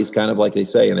 and Hardy's kind of like they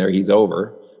say in there, he's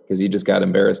over because he just got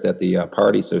embarrassed at the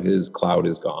party. So his cloud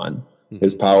is gone.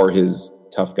 His power, his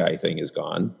tough guy thing is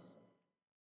gone.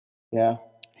 Yeah.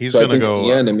 He's going to go. At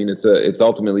the end, I mean, it's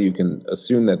ultimately, you can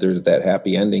assume that there's that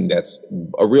happy ending. That's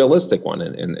a realistic one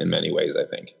in many ways, I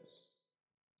think.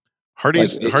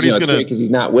 Hardy's going to, because he's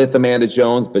not with Amanda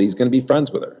Jones, but he's going to be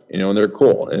friends with her, you know, and they're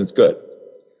cool and it's good.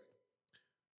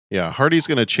 Yeah. Hardy's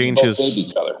going to change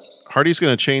Hardy's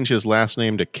going to change his last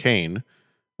name to Kane.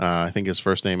 I think his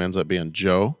first name ends up being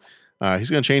Joe. He's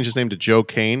going to change his name to Joe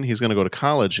Kane. He's going to go to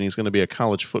college and he's going to be a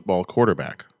college football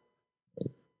quarterback.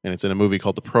 And it's in a movie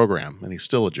called The Program, and he's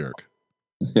still a jerk.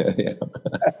 Yeah.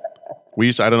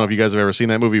 I don't know if you guys have ever seen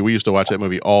that movie. We used to watch that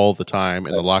movie all the time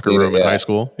in the locker room in high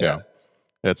school. Yeah.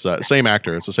 It's same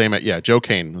actor. It's the same. Yeah. Joe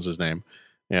Kane was his name.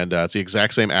 And it's the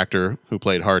exact same actor who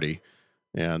played Hardy.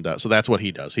 And so that's what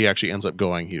he does. He actually ends up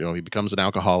going, you know, he becomes an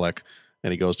alcoholic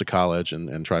and he goes to college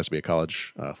and tries to be a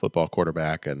college football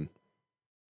quarterback. And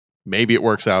maybe it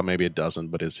works out, maybe it doesn't,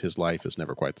 but his life is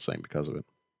never quite the same because of it.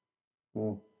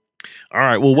 All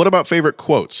right. Well, what about favorite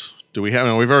quotes? Do we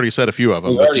have? We've already said a few of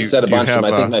them. We've already said a bunch of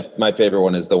them. I think my favorite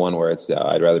one is the one where it's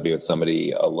 "I'd rather be with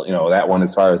somebody." You know, that one.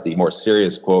 As far as the more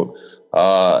serious quote,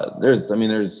 there's. I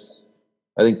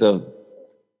think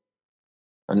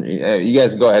you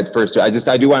guys go ahead first. I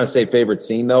do want to say favorite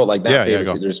scene though. Like not favorite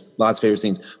scene. There's lots of favorite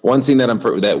scenes. One scene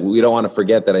that we don't want to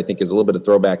forget that I think is a little bit of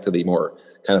throwback to the more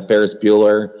kind of Ferris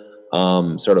Bueller,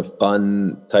 sort of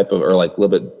fun type of, or like a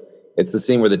little bit. It's the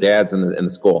scene where the dad's in the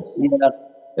school,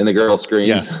 and the girl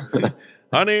screams,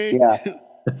 "Honey!" Yeah,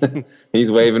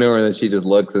 He's waving to her, and then she just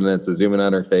looks, and then it's a zoom in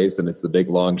on her face, and it's the big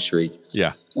long shriek.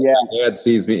 Yeah. Yeah. Dad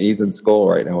sees me. He's in school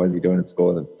right now. What's he doing in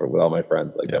school with all my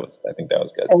friends? Like that was. I think that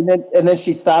was good. And then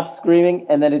she stops screaming,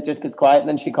 and then it just gets quiet, and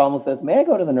then she calmly says, "May I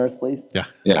go to the nurse, please?" Yeah.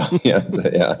 Yeah.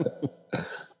 Yeah.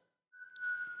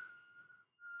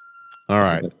 All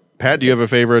right, Pat. Do you have a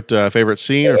favorite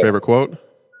scene or favorite quote?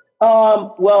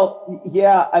 Well,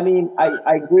 yeah. I mean,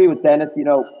 I agree with Dennis. You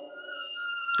know,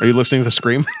 Are you listening to the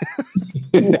scream?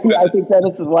 I think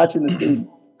Dennis is watching the scene.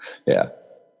 Yeah.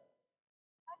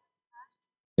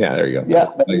 Yeah, there you go.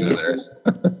 Yeah. There's.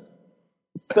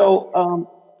 So,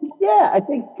 yeah, I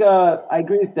think I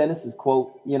agree with Dennis's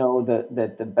quote. You know,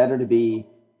 that the better to be,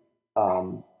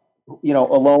 you know,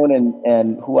 alone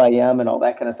and who I am and all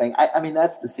that kind of thing. I mean,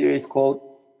 that's the serious quote.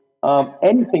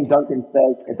 Anything Duncan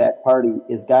says at that party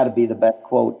has got to be the best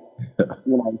quote.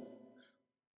 You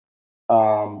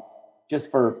know, just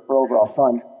for overall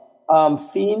fun.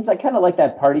 Scenes, I kind of like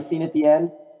that party scene at the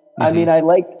end. I mean, I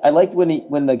liked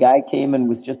when the guy came and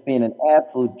was just being an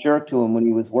absolute jerk to him when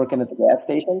he was working at the gas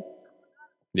station.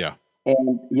 Yeah.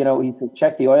 And, you know, he says,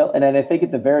 check the oil. And then I think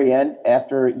at the very end,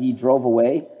 after he drove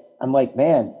away, I'm like,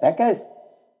 man, that guy's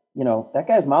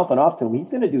mouthing off to him. He's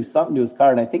going to do something to his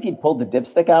car. And I think he pulled the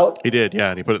dipstick out. He did. Yeah.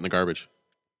 And he put it in the garbage.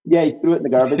 Yeah. He threw it in the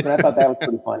garbage. And I thought that was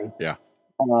pretty funny. Yeah.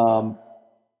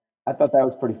 I thought that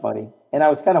was pretty funny. And I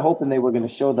was kind of hoping they were going to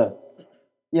show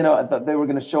I thought they were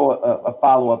going to show a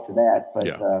follow-up to that. But,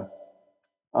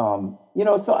 you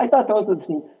know, so I thought those were the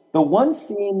scenes. The one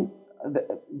scene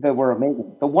that were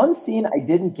amazing. The one scene I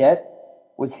didn't get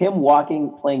was him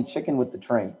playing chicken with the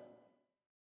train.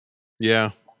 Yeah.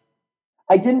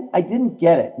 I didn't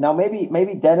get it. Now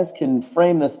maybe Dennis can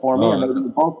frame this for me, or maybe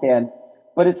you both can.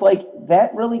 But it's like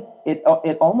that really it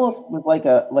almost was like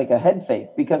a head fake,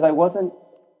 because I wasn't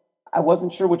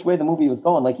sure which way the movie was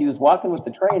going. Like he was walking with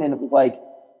the train, and it was like,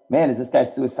 man, is this guy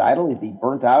suicidal? Is he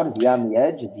burnt out? Is he on the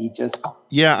edge? Is he just?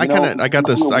 Yeah, I got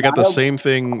the same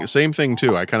thing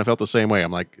too. I kind of felt the same way.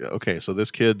 I'm like, okay, so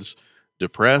this kid's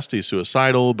depressed, he's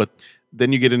suicidal, but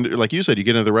then you get into, like you said, you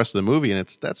get into the rest of the movie,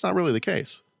 and that's not really the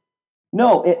case.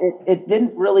 No, it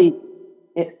didn't really.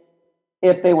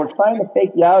 If they were trying to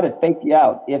fake you out, it faked you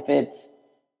out. If it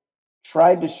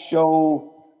tried to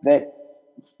show that,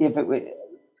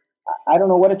 I don't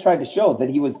know what it tried to show, that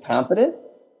he was confident.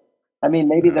 I mean,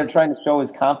 maybe they're trying to show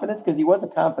his confidence because he was a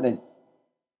confident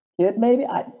kid. Maybe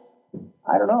I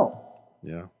don't know.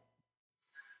 Yeah.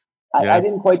 I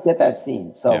didn't quite get that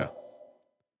scene, so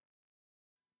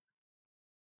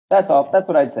that's all. That's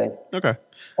what I'd say. Okay.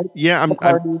 Yeah, I'm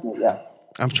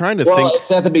trying to think. Well, it's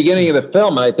at the beginning of the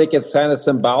film, and I think it's kind of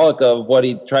symbolic of what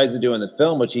he tries to do in the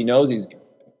film, which he knows he's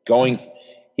going.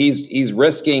 He's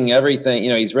risking everything. You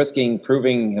know, he's risking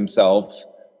proving himself.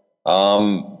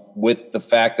 With the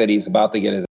fact that he's about to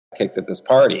get his ass kicked at this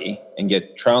party and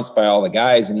get trounced by all the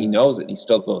guys, and he knows it, and he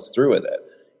still goes through with it,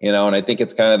 you know. And I think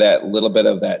it's kind of that little bit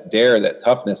of that dare, that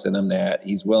toughness in him, that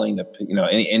he's willing to, you know,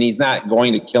 and he's not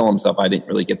going to kill himself. I didn't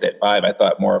really get that vibe. I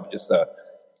thought more of just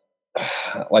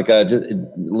just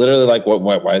literally like,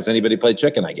 why does anybody play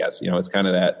chicken? I guess, you know, it's kind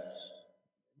of that.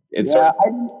 It's I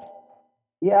don't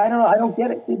know. I don't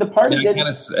get it. See, the party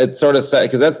it's sort of sad,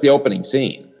 because that's the opening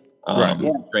scene.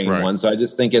 Train one. So I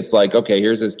just think it's like, okay,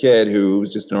 here's this kid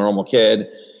who's just a normal kid,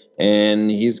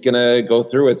 and he's gonna go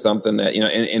through with something that, you know,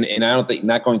 and I don't think,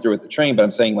 not going through with the train, but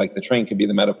I'm saying like the train could be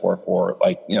the metaphor for,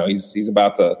 like, you know, he's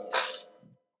about to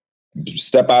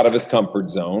step out of his comfort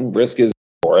zone, risk his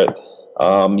for it.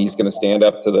 He's going to stand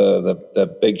up to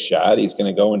the big shot. He's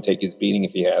going to go and take his beating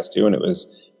if he has to,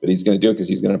 but he's going to do it because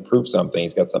he's going to prove something.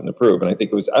 He's got something to prove. And I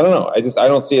think it was, I don't know. I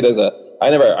don't see it as I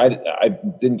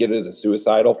didn't get it as a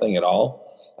suicidal thing at all.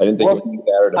 I didn't think it would be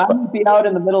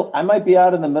that. I might be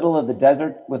out in the middle of the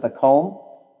desert with a comb.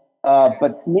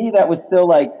 But to me, that was still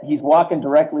like, he's walking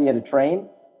directly at a train,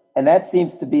 and that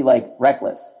seems to be like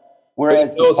reckless.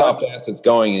 Whereas he knows how fast it's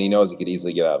going, and he knows he could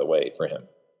easily get out of the way for him.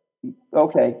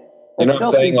 Okay. You know what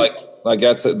I'm saying? Like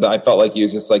that's, I felt like he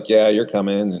was just like, yeah, you're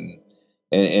coming,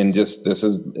 and just, this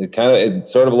is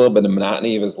it's sort of a little bit of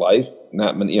monotony of his life,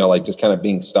 not, you know, like just kind of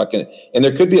being stuck in it. And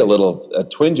there could be a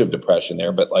twinge of depression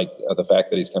there, but like the fact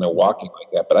that he's kind of walking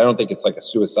like that. But I don't think it's like a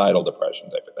suicidal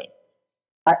depression type of thing.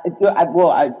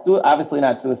 Obviously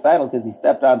not suicidal, because he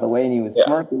stepped out of the way and he was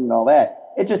smirking and all that.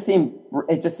 It just seemed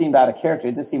out of character.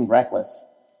 It just seemed reckless,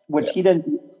 which he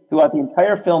didn't. Throughout the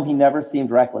entire film, he never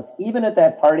seemed reckless. Even at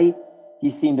that party, he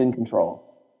seemed in control.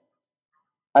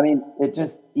 I mean, it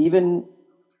just even,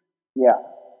 I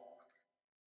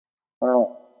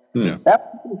don't know.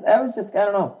 That was just, I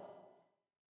don't know.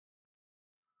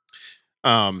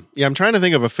 Yeah, I'm trying to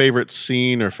think of a favorite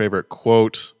scene or favorite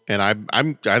quote, and I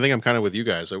think I'm kind of with you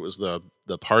guys. It was the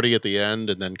party at the end,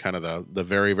 and then kind of the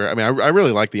very. I mean, I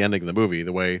really like the ending of the movie,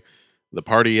 the way the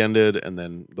party ended, and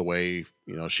then the way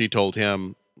she told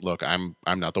him, "Look, I'm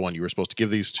not the one you were supposed to give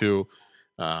these to,"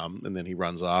 and then he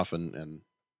runs off and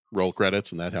roll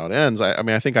credits, and that's how it ends. I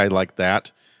mean, I think I like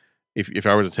that. If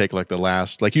I were to take like the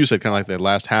last, like you said, kind of like the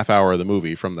last half hour of the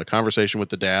movie, from the conversation with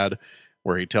the dad,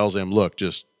 where he tells him, "Look,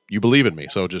 just you believe in me,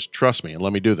 so just trust me and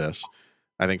let me do this."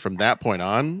 I think from that point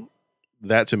on,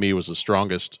 that to me was the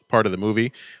strongest part of the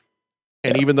movie.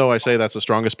 And even though I say that's the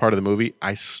strongest part of the movie,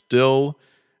 I still,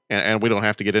 and we don't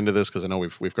have to get into this because I know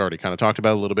we've already kind of talked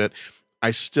about it a little bit.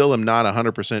 I still am not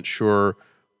 100% sure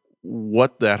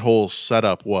what that whole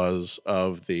setup was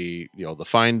of the the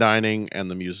fine dining and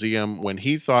the museum. When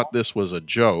he thought this was a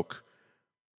joke,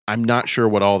 I'm not sure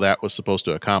what all that was supposed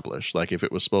to accomplish. Like if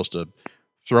it was supposed to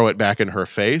throw it back in her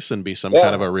face and be some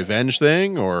kind of a revenge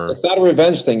thing, or it's not a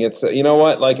revenge thing. It's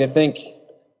what, like I think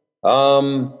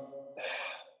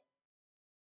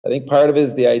part of it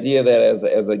is the idea that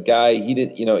as a guy, he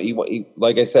didn't, he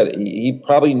like I said, he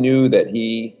probably knew that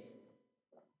he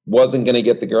wasn't going to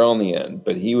get the girl in the end,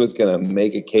 but he was going to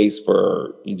make a case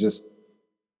for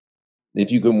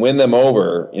if you can win them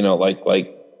over,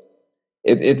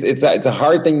 it's a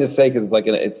hard thing to say because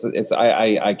it's like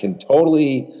I can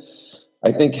totally.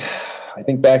 I think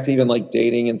back to even like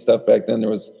dating and stuff back then. There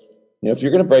was, if you're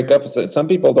going to break up, some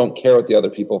people don't care what the other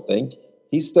people think.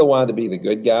 He still wanted to be the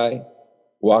good guy,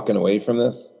 walking away from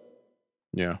this.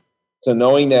 Yeah. So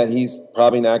knowing that he's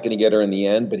probably not going to get her in the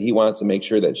end, but he wants to make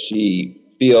sure that she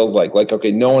feels like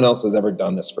okay, no one else has ever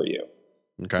done this for you.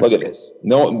 Okay. Look at this.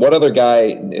 What other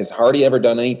guy has Hardy ever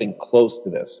done anything close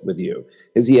to this with you?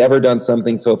 Has he ever done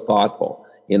something so thoughtful?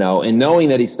 And knowing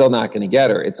that he's still not going to get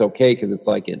her, it's okay because it's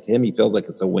like to him, he feels like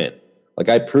it's a win. Like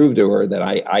I proved to her that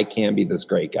I can be this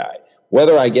great guy.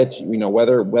 Whether I get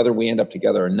whether we end up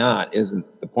together or not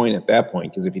isn't the point at that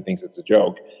point, because if he thinks it's a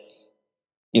joke,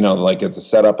 like it's a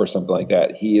setup or something like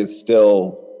that, he is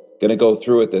still going to go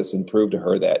through with this and prove to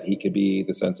her that he could be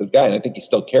the sensitive guy. And I think he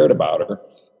still cared about her.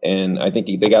 And I think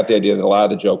they got the idea that a lot of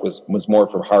the joke was more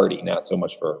for Hardy, not so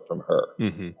much from her.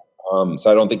 Mm-hmm.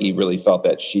 So I don't think he really felt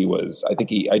that she was. I think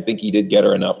he did get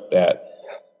her enough that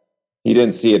he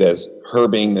didn't see it as her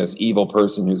being this evil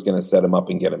person who's going to set him up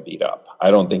and get him beat up.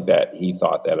 I don't think that he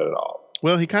thought that at all.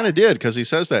 Well, he kind of did, because he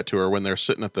says that to her when they're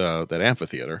sitting at that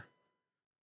amphitheater.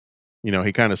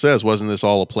 He kind of says, "Wasn't this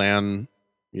all a plan?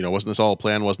 Wasn't this all a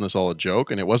plan? Wasn't this all a joke?"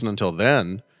 And it wasn't until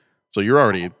then. So you're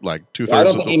already like 2/3. I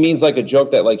don't think he means like a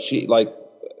joke that like she like.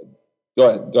 Go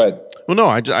ahead. Well, no,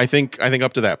 I think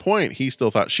up to that point he still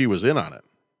thought she was in on it,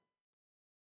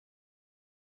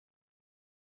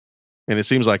 and it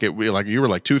seems like you were like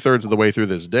 2/3 of the way through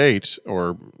this date,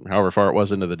 or however far it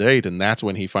was into the date, and that's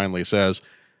when he finally says,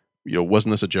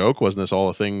 "Wasn't this a joke? Wasn't this all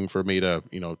a thing for me to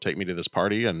take me to this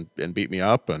party and beat me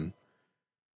up?" And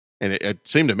it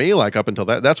seemed to me like up until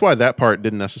that's why that part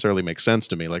didn't necessarily make sense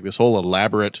to me. Like this whole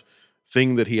elaborate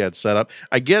thing that he had set up.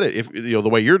 I get it if the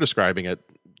way you're describing it,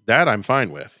 that I'm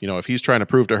fine with. If he's trying to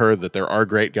prove to her that there are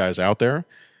great guys out there,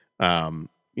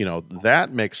 that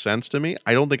makes sense to me.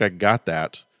 I don't think I got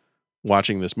that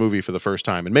watching this movie for the first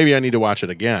time, and maybe I need to watch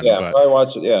it again. Yeah, I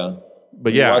watch it. Yeah,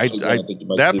 but yeah,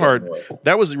 that part,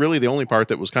 that was really the only part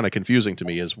that was kind of confusing to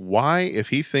me. Is why, if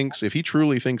he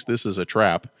truly thinks this is a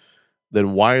trap,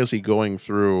 then why is he going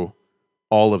through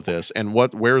all of this, and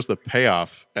where's the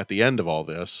payoff at the end of all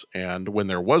this? And when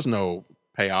there was no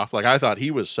payoff, like I thought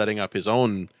he was setting up his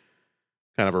own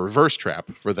kind of a reverse trap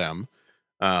for them,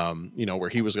 where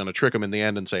he was going to trick them in the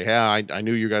end and say, "Hey, I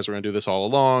knew you guys were going to do this all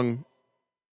along.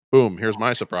 Boom, here's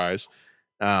my surprise."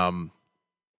 When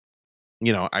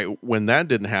that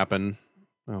didn't happen,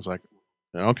 I was like,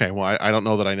 okay, well, I don't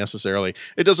know that I necessarily.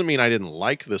 It doesn't mean I didn't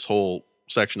like this whole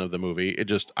section of the movie. It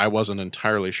just I wasn't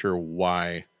entirely sure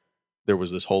why there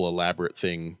was this whole elaborate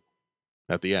thing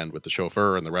at the end with the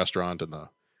chauffeur and the restaurant and the.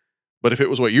 But if it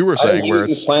was what you were saying, where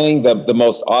it's planning the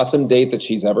most awesome date that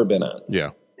she's ever been on.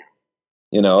 Yeah.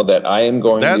 That I am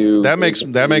going to. That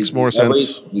makes more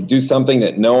sense. Do something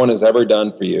that no one has ever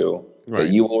done for you, right,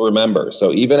 that you will remember.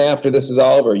 So even after this is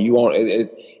all over, you won't.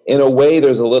 In a way,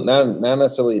 there's a little not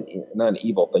necessarily not an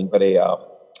evil thing, but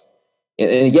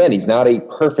and again, he's not a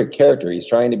perfect character. He's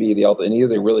trying to be the ultimate, and he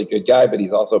is a really good guy. But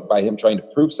he's also, by him trying to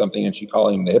prove something, and she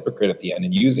calling him the hypocrite at the end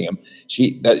and using him.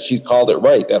 She's called it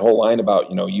right. That whole line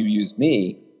about you used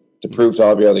me to prove to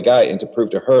all your other guy, and to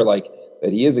prove to her like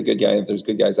that he is a good guy, and that there's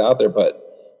good guys out there. But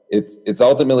it's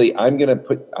ultimately I'm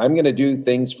gonna do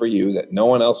things for you that no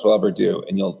one else will ever do,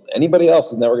 and anybody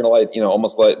else is never gonna light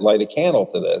a candle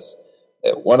to this.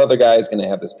 What other guy is going to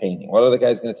have this painting? What other guy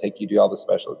is going to take you to all the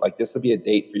special? Like, this will be a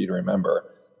date for you to remember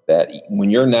that when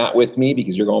you're not with me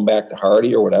because you're going back to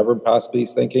Hardy or whatever possibly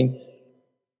he's thinking,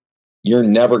 you're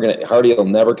never going to, Hardy will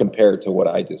never compare to what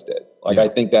I just did. Like, I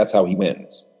think that's how he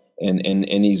wins. And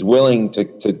he's willing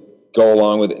to go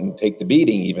along with it and take the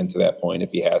beating even to that point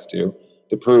if he has to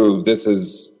prove this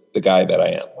is the guy that I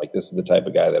am. Like, this is the type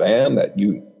of guy that I am, that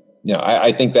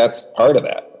I think that's part of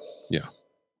that. Yeah.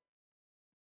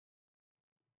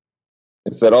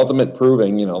 It's that ultimate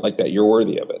proving, like that you're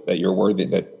worthy of it, that you're worthy,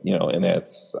 that, and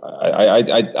that's,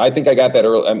 I think I got that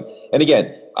early. And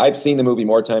again, I've seen the movie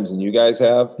more times than you guys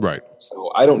have. Right.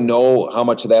 So I don't know how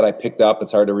much of that I picked up.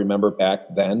 It's hard to remember back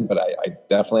then, but I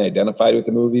definitely identified with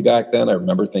the movie back then. I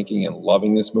remember thinking and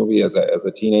loving this movie as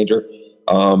a teenager.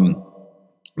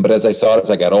 But as I saw it,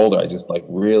 as I got older, I just like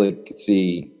really could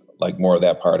see like more of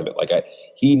that part of it. Like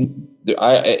in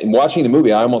watching the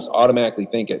movie, I almost automatically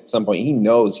think at some point he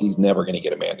knows he's never going to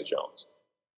get Amanda Jones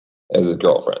as his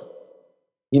girlfriend.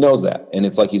 He knows that. And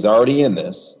it's like, he's already in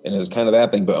this, and it's kind of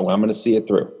that thing, but I'm going to see it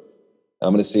through.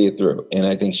 And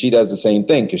I think she does the same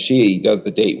thing, because she does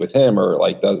the date with him, or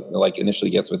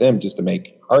initially gets with him just to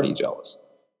make Hardy jealous.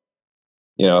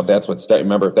 If that's what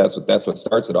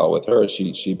starts it all with her.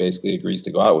 She basically agrees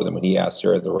to go out with him when he asks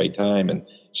her at the right time, and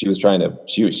she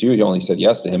only said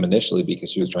yes to him initially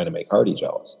because she was trying to make Hardy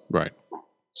jealous. Right.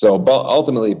 So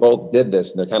ultimately, both did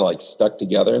this, and they're kind of like stuck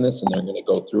together in this, and they're going to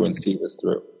go through and see this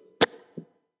through.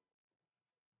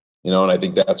 And I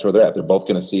think that's where they're at. They're both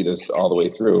going to see this all the way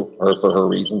through. Her for her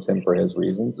reasons, him for his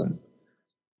reasons, and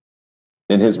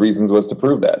his reasons was to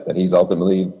prove that he's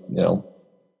ultimately,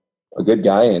 a good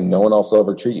guy, and no one else will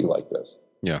ever treat you like this.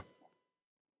 Yeah.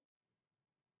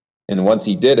 And once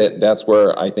he did it, that's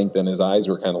where I think then his eyes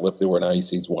were kind of lifted, where now he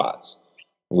sees Watts,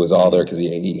 who was all there because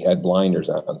he had blinders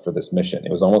on for this mission.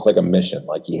 It was almost like a mission,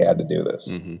 like he had to do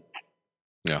this. Mm-hmm.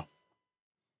 Yeah.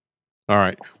 All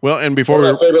right. Well, and before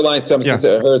my favorite line,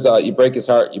 hers, you break his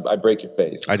heart, I break your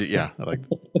face. I like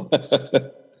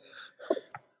that.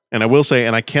 And I will say,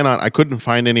 and I couldn't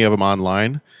find any of them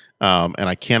online. And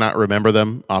I cannot remember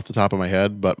them off the top of my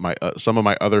head, but some of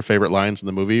my other favorite lines in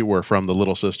the movie were from the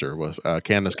little sister with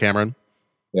Candace Cameron.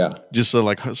 Yeah. Just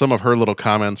like some of her little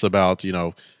comments about, I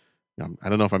don't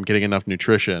know if I'm getting enough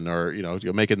nutrition, or,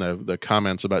 making the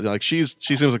comments about, like, she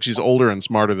seems like she's older and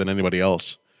smarter than anybody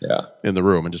else in the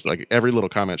room. And just like every little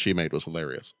comment she made was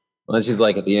hilarious. Well, then she's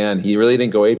like, at the end, he really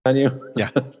didn't go ape on you?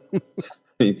 Yeah.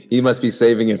 he must be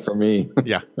saving it for me.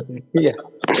 Yeah. Yeah.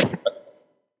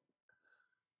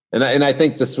 And I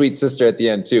think the sweet sister at the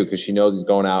end too, because she knows he's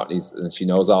going out, and she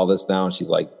knows all this now, and she's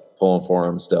like pulling for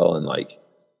him still, and like,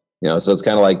 so it's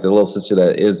kind of like the little sister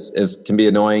that can be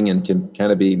annoying and can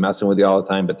kind of be messing with you all the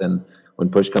time, but then when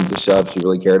push comes to shove, she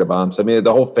really cared about him. So I mean,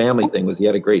 the whole family thing was, he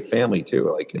had a great family too,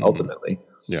 like ultimately.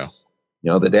 Yeah.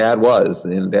 The dad was,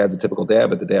 and dad's a typical dad,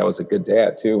 but the dad was a good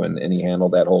dad too, and he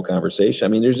handled that whole conversation. I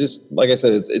mean, there's just, like I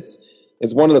said,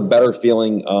 it's one of the better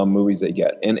feeling movies they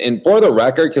get. And for the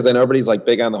record, because I know everybody's like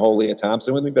big on the whole Leah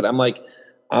Thompson with me, but I'm like,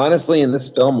 honestly, in this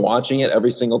film, watching it every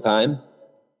single time,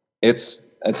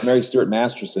 it's Mary Stuart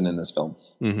Masterson in this film.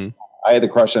 Mm-hmm. I had the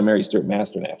crush on Mary Stuart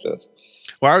Masterson after this.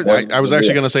 Well, I was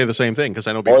actually going to say the same thing, because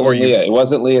I know before you. Leah. It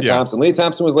wasn't Leah Thompson. Leah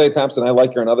Thompson was Leah Thompson. I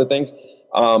like her in other things.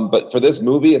 But for this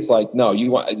movie, it's like, no,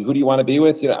 who do you want to be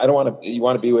with? I don't want to. You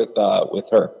want to be with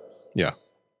her. Yeah.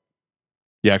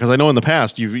 Yeah, because I know in the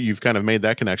past you've kind of made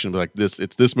that connection, like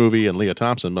it's this movie and Leah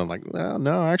Thompson, but I'm like, well,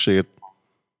 no, actually,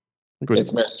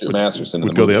 it's Mary Stuart Masterson.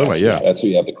 Would go the other way, yeah. That's who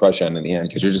you have the crush on in the end,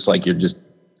 because you're just like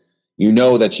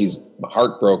that she's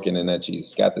heartbroken, and that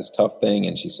she's got this tough thing,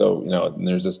 and she's so and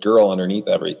there's this girl underneath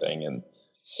everything, and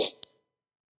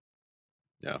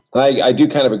yeah, I do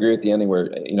kind of agree with the ending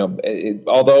where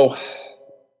although,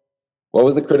 what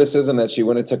was the criticism that she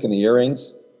wouldn't have taken the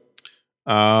earrings?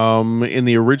 In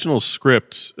the original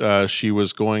script, she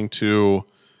was going to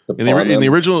in the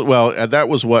original. Well, that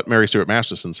was what Mary Stuart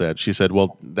Masterson said. She said,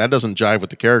 "Well, that doesn't jive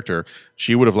with the character."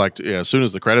 She would have liked, as soon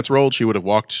as the credits rolled, she would have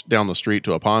walked down the street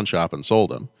to a pawn shop and sold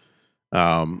them.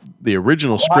 The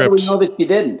original script. How do we know that she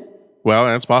didn't? Well,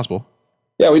 that's possible.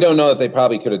 Yeah, we don't know that they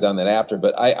probably could have done that after,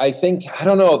 but I think, I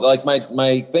don't know, like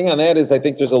my thing on that is, I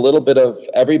think there's a little bit of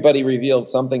everybody revealed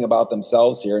something about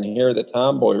themselves here, and here the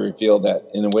tomboy revealed that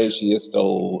in a way she is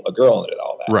still a girl and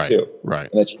all that too. Right.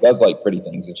 And that she does like pretty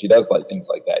things, and she does like things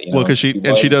like that. Well, because she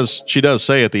does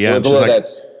say at the end,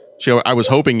 I was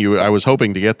hoping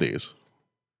to get these.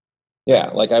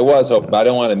 Yeah, like I was hoping, but I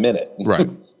don't want to admit it. Right.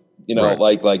 Right.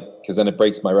 like because then it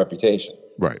breaks my reputation.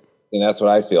 Right. And that's what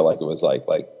I feel like it was like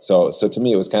so to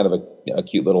me, it was kind of a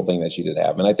cute little thing that she did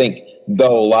have. And I think,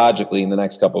 though, logically in the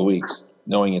next couple of weeks,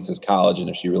 knowing it's his college, and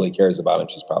if she really cares about him,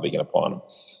 she's probably going to pawn him.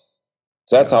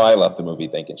 So that's how I left the movie,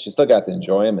 thinking she still got to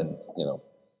enjoy him, and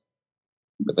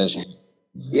but then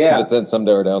but then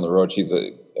someday down the road, she's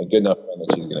a good enough friend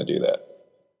that she's going to do that.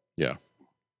 Yeah.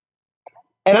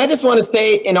 And I just want to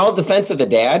say, in all defense of the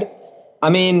dad, I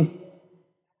mean,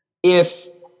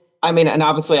 and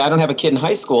obviously I don't have a kid in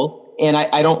high school, and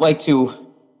I don't like to,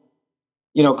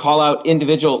 call out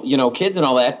individual, kids and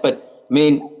all that. But I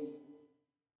mean,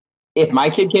 if my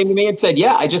kid came to me and said,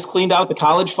 yeah, I just cleaned out the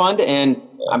college fund and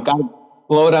I'm going to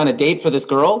blow it on a date for this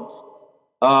girl.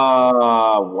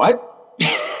 What?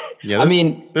 Yeah. I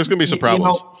mean, there's going to be some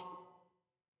problems.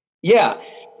 Yeah.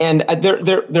 And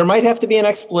there might have to be an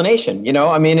explanation,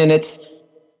 I mean, and it's,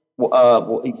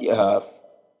 and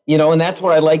that's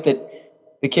where I like that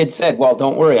the kid said, well,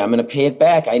 don't worry, I'm going to pay it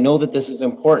back. I know that this is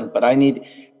important, but I need,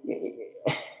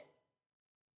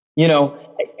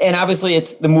 and obviously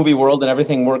it's the movie world and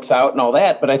everything works out and all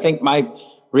that. But I think my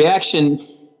reaction,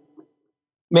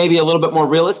 maybe a little bit more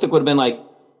realistic, would have been like,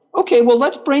 okay, well,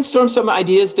 let's brainstorm some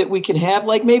ideas that we can have.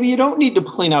 Like maybe you don't need to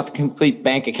clean out the complete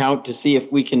bank account to see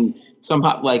if we can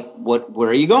somehow, where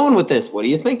are you going with this? What do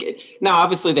you think? Now,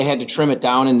 obviously they had to trim it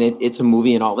down and it's a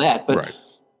movie and all that, but right.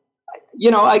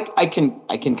 I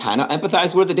can kind of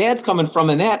empathize where the dad's coming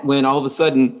from in that, when all of a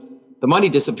sudden the money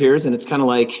disappears and it's kind of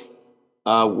like,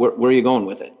 where are you going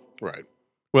with it? Right.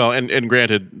 Well, and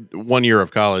granted, 1 year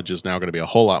of college is now going to be a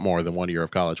whole lot more than 1 year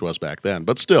of college was back then,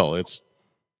 but still it's,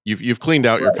 you've cleaned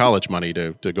out your college money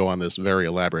to go on this very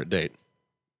elaborate date.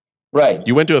 Right.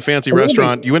 You went to a fancy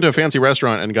restaurant. You went to a fancy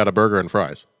restaurant and got a burger and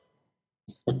fries.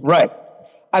 Right.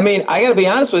 I mean, I got to be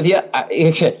honest with you.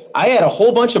 I had a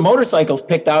whole bunch of motorcycles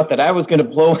picked out that I was going to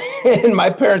blow in. My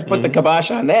parents put the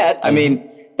kibosh on that. I mean,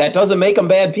 that doesn't make them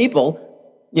bad people,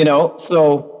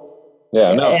 so.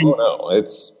 Yeah, no,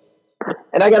 it's.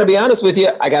 And I got to be honest with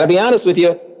you.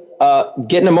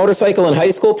 Getting a motorcycle in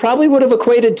high school probably would have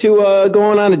equated to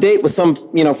going on a date with some,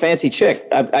 fancy chick.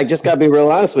 I just got to be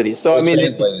real honest with you. So, I mean.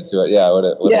 Translated to it, yeah.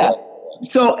 Yeah.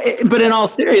 So, but in all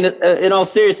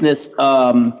seriousness,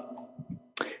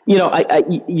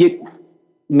 you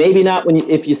maybe not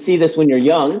if you see this when you're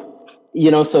young,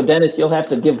 so Dennis, you'll have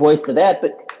to give voice to that,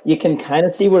 but you can kind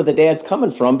of see where the dad's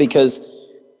coming from, because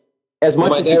as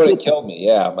much as my dad would have killed me.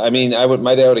 Yeah. I mean,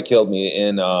 my dad would have killed me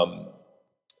in,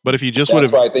 but if you just would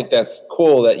have, that's why I think that's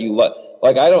cool that you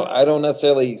like, I don't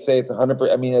necessarily say it's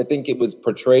 100%. I mean, I think it was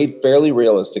portrayed fairly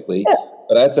realistically,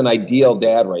 but that's an ideal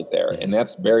dad right there. And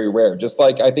that's very rare. Just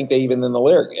like I think they even in the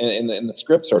lyric in the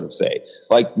script sort of say,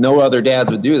 like, no other dads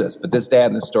would do this, but this dad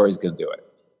in this story is going to do it.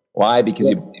 Why? Because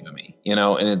you believe in me, and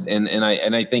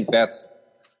I think that's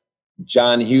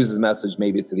John Hughes' message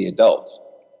maybe to the adults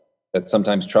that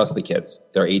sometimes trust the kids.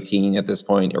 They're 18 at this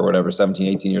point or whatever, 17,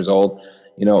 18 years old.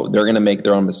 They're going to make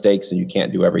their own mistakes and you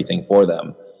can't do everything for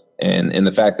them. And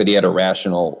the fact that he had a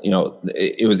rational,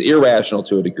 it was irrational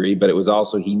to a degree, but it was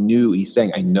also, he's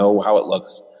saying, I know how it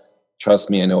looks. Trust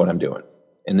me, I know what I'm doing.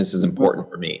 And this is important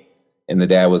for me. And the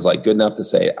dad was like, good enough to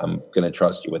say, I'm going to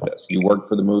trust you with this. You worked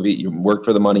for the movie, you worked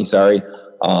for the money. Sorry.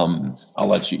 I'll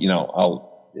let you,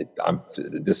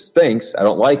 this stinks. I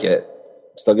don't like it.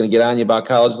 I'm still going to get on you about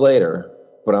college later,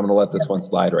 but I'm going to let this one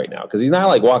slide right now. Cause he's not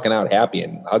like walking out happy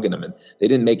and hugging him, and they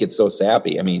didn't make it so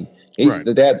sappy. I mean,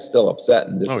 the dad's still upset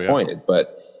and disappointed,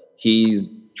 but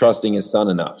he's trusting his son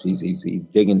enough. He's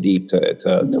digging deep to let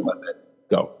that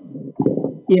go.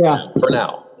 Yeah. For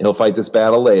now, he'll fight this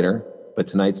battle later, but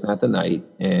tonight's not the night.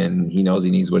 And he knows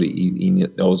he knows what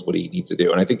he needs to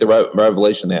do. And I think the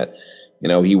revelation that,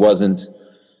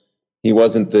 he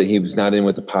was not in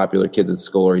with the popular kids at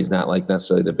school, or he's not like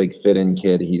necessarily the big fit-in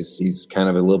kid. He's kind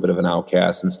of a little bit of an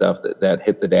outcast and stuff that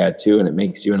hit the dad too. And it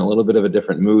makes you in a little bit of a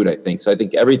different mood, I think. So I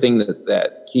think everything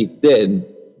that Keith did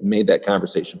made that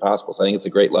conversation possible. So I think it's a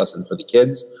great lesson for the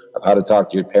kids of how to talk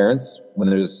to your parents when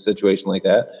there's a situation like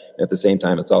that. And at the same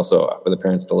time, it's also for the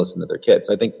parents to listen to their kids.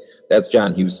 So I think that's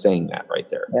John Hughes saying that right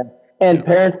there. Yeah. And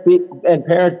parents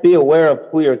be aware of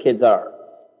who your kids are.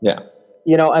 Yeah.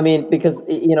 I mean, because,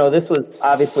 this was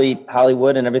obviously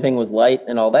Hollywood and everything was light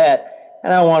and all that.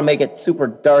 And I don't want to make it super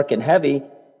dark and heavy,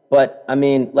 but I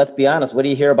mean, let's be honest. What do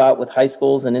you hear about with high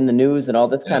schools and in the news and all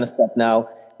this kind of stuff now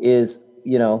is,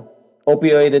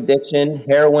 opioid addiction,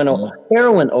 heroin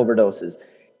overdoses.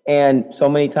 And so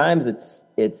many times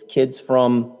it's kids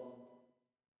from.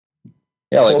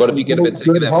 Yeah. Like what if you get a bit sick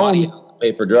of that money?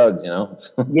 Pay for drugs,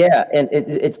 Yeah, and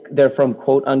they're from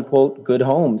quote unquote good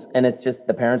homes, and it's just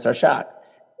the parents are shocked,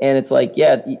 and it's like,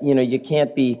 yeah, you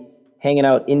can't be hanging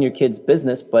out in your kid's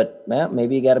business, but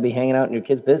maybe you got to be hanging out in your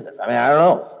kid's business. I mean, I don't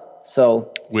know.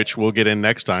 So, which we'll get in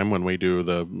next time when we do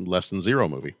the Less Than Zero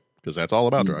movie, because that's all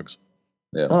about drugs.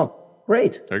 Yeah. Oh,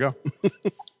 great. There you go.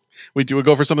 We'll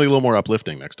go for something a little more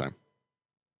uplifting next time.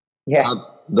 Yeah.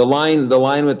 The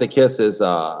line with the kiss is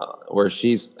where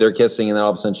they're kissing, and then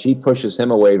all of a sudden she pushes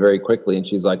him away very quickly, and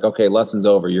she's like, "Okay, lesson's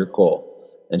over. You're cool."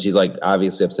 And she's like,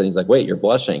 obviously upset. He's like, "Wait, you're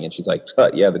blushing," and she's like,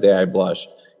 "Yeah, the day I blush."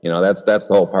 That's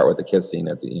the whole part with the kiss scene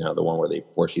at the the one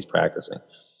where she's practicing.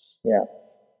 Yeah.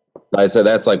 I said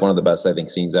that's like one of the best, I think,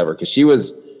 scenes ever, because she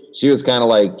was kind of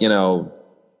like,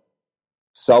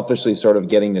 selfishly sort of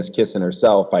getting this kiss in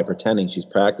herself by pretending she's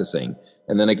practicing,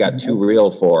 and then it got too real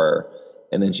for her,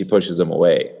 and then she pushes him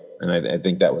away. And I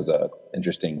think that was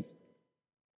interesting.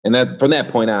 And that from that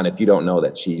point on, if you don't know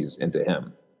that she's into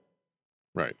him,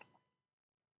 right,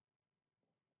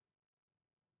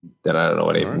 then I don't know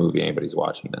what movie anybody's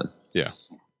watching then. Yeah.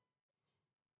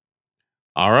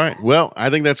 All right. Well, I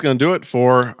think that's going to do it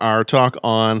for our talk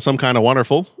on Some Kind of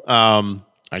Wonderful. I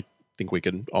think we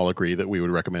can all agree that we would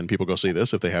recommend people go see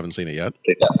this if they haven't seen it yet.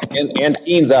 Yes, and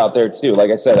teens out there too. Like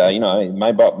I said,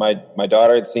 my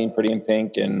daughter had seen Pretty in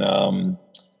Pink and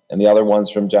the other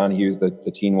ones from John Hughes,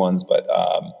 the teen ones, but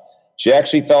she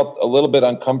actually felt a little bit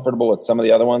uncomfortable with some of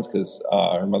the other ones because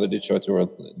her mother did show it to her a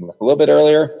little bit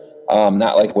earlier,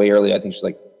 not like way early. I think she's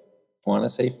like, I want to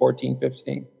say 14,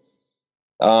 15.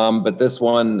 But this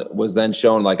one was then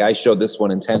shown, like I showed this one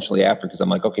intentionally after, because I'm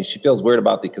like, okay, she feels weird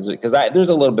about it because there's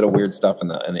a little bit of weird stuff in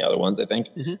the other ones. I think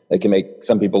that can make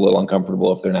some people a little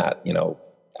uncomfortable if they're not, I don't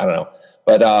know.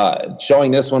 But showing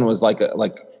this one was like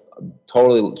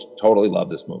totally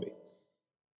loved this movie.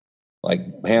 Like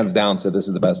hands down, said this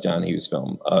is the best John Hughes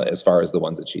film as far as the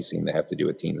ones that she's seen that have to do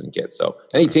with teens and kids. So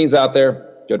any teens out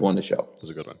there, good one to show. It was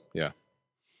a good one. Yeah.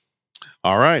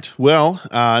 All right. Well,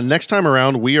 next time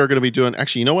around, we are going to be doing...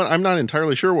 Actually, you know what? I'm not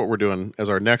entirely sure what we're doing as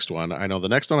our next one. I know the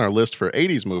next on our list for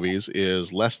 80s movies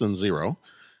is Less Than Zero.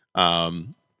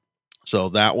 So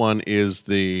that one is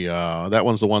that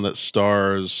one's the one that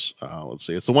stars... let's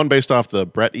see. It's the one based off the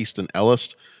Bret Easton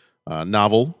Ellis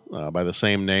novel by the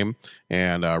same name.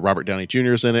 And Robert Downey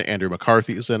Jr. is in it. Andrew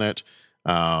McCarthy is in it.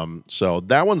 So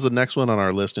that one's the next one on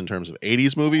our list in terms of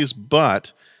 80s movies.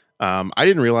 But I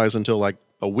didn't realize until like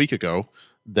a week ago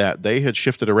that they had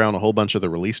shifted around a whole bunch of the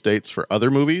release dates for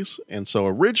other movies. And so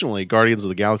originally Guardians of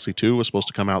the Galaxy 2 was supposed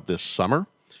to come out this summer,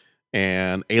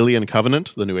 and Alien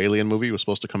Covenant, the new Alien movie, was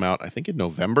supposed to come out, I think, in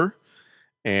November.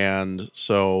 And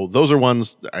so those are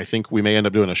ones I think we may end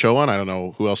up doing a show on. I don't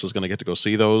know who else is going to get to go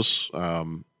see those. I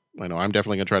know I'm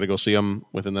definitely going to try to go see them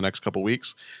within the next couple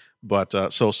weeks.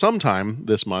 But so sometime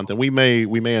this month, and we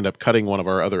may end up cutting one of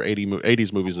our other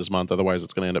 80s movies this month. Otherwise,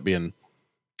 it's going to end up being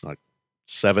like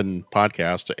 7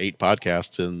 podcasts to 8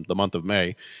 podcasts in the month of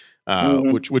May,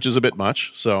 which is a bit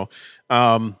much. So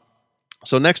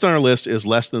next on our list is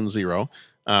Less Than Zero.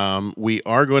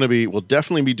 We'll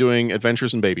definitely be doing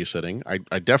Adventures in Babysitting.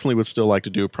 I definitely would still like to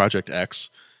do Project X.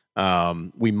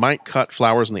 We might cut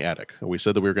Flowers in the Attic. We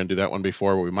said that we were going to do that one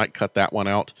before, but we might cut that one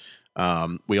out.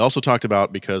 We also talked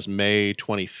about, because May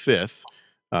 25th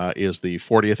is the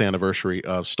 40th anniversary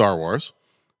of Star Wars.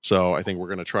 So I think we're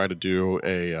going to try to do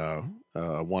a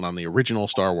one on the original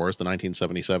Star Wars, the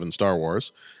 1977 Star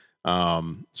Wars.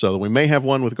 So we may have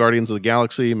one with Guardians of the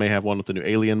Galaxy, may have one with the new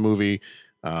Alien movie.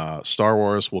 Star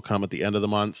Wars will come at the end of the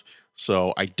month.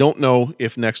 So I don't know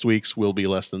if next week's will be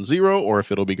Less Than Zero or if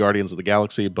it'll be Guardians of the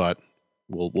Galaxy, but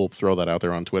we'll throw that out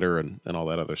there on Twitter and all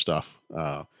that other stuff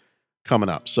coming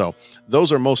up. So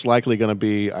those are most likely going to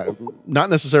be, not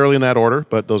necessarily in that order,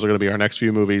 but those are going to be our next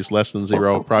few movies: Less Than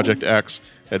Zero, Project X,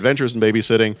 Adventures in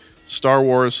Babysitting, Star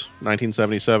Wars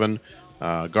 1977,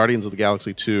 Guardians of the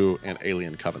Galaxy 2, and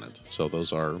Alien Covenant. So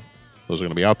those are going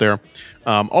to be out there.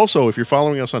 Also, if you're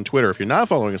following us on Twitter, if you're not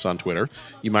following us on Twitter,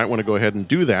 you might want to go ahead and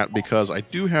do that, because I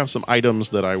do have some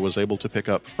items that I was able to pick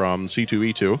up from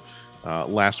C2E2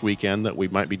 last weekend that we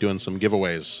might be doing some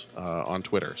giveaways on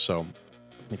Twitter. So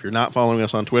if you're not following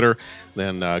us on Twitter,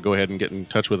 then go ahead and get in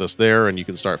touch with us there, and you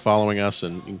can start following us,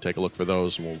 and you can take a look for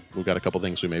those. And we've got a couple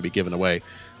things we may be giving away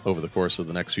over the course of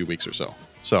the next few weeks or so.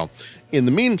 So in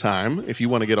the meantime, if you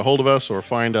want to get a hold of us or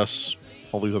find us,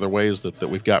 all these other ways that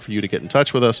we've got for you to get in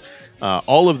touch with us,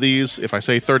 all of these, if I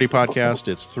say 30 podcast,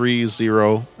 it's 30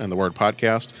 and the word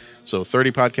podcast. So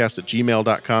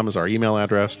 30podcast@gmail.com is our email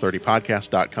address.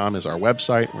 30podcast.com is our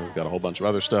website. We've got a whole bunch of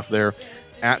other stuff there.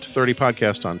 At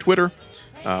 30podcast on Twitter.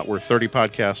 We're 30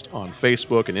 Podcast on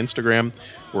Facebook and Instagram.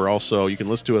 We're also, you can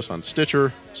listen to us on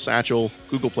Stitcher, Satchel,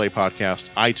 Google Play Podcasts,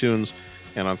 iTunes,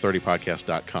 and on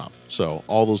 30podcast.com. So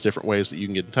all those different ways that you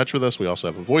can get in touch with us. We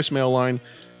also have a voicemail line,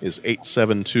 is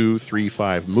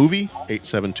 872-35-MOVIE,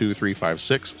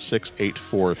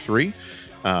 872-356-6843.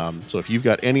 So if you've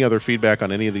got any other feedback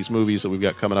on any of these movies that we've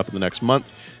got coming up in the next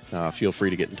month, feel free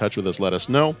to get in touch with us. Let us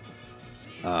know.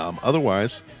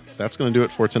 Otherwise, that's going to do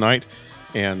it for tonight.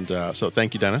 And so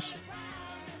thank you, Dennis.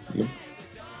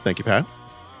 Thank you, Pat.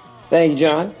 Thank you,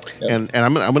 John. And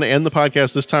I'm going to end the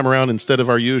podcast this time around. Instead of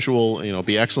our usual,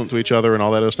 be excellent to each other and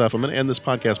all that other stuff, I'm going to end this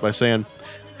podcast by saying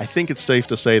I think it's safe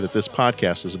to say that this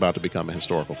podcast is about to become a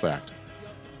historical fact.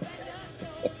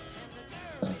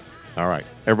 All right.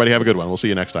 Everybody have a good one. We'll see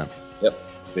you next time. Yep.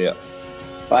 See ya.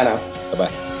 Bye now.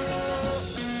 Bye-bye.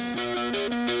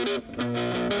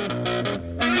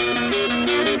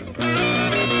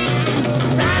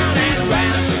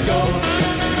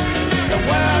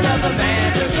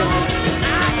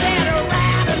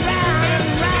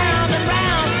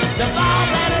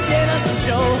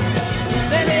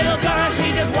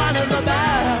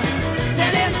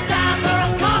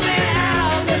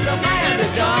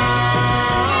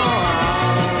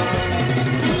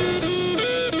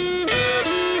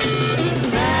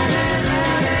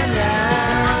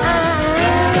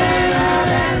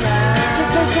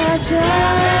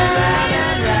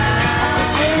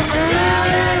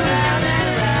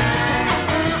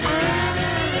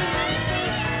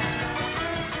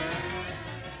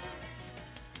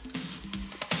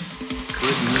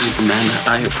 Amanda,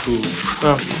 I approve.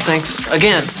 Well, thanks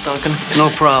again, Duncan. No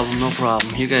problem, no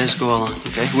problem. You guys go along,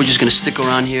 okay? We're just gonna stick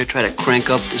around here, try to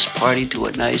crank up this party to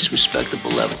a nice,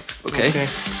 respectable level, okay? Okay.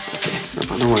 No,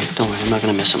 don't worry. I'm not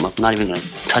gonna mess him up. I'm not even gonna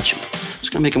touch him.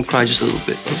 Just gonna make him cry just a little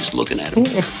bit, just looking at him.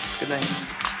 Good night.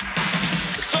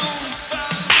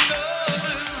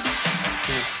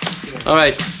 All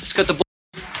right, let's cut the bull.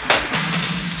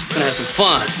 We're gonna have some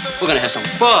fun. We're gonna have some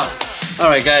fun. All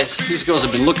right, guys, these girls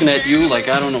have been looking at you like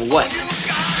I don't know what.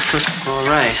 All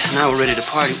right, now we're ready to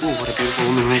party. Ooh, what a beautiful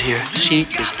woman right here. She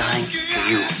is dying for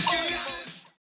you.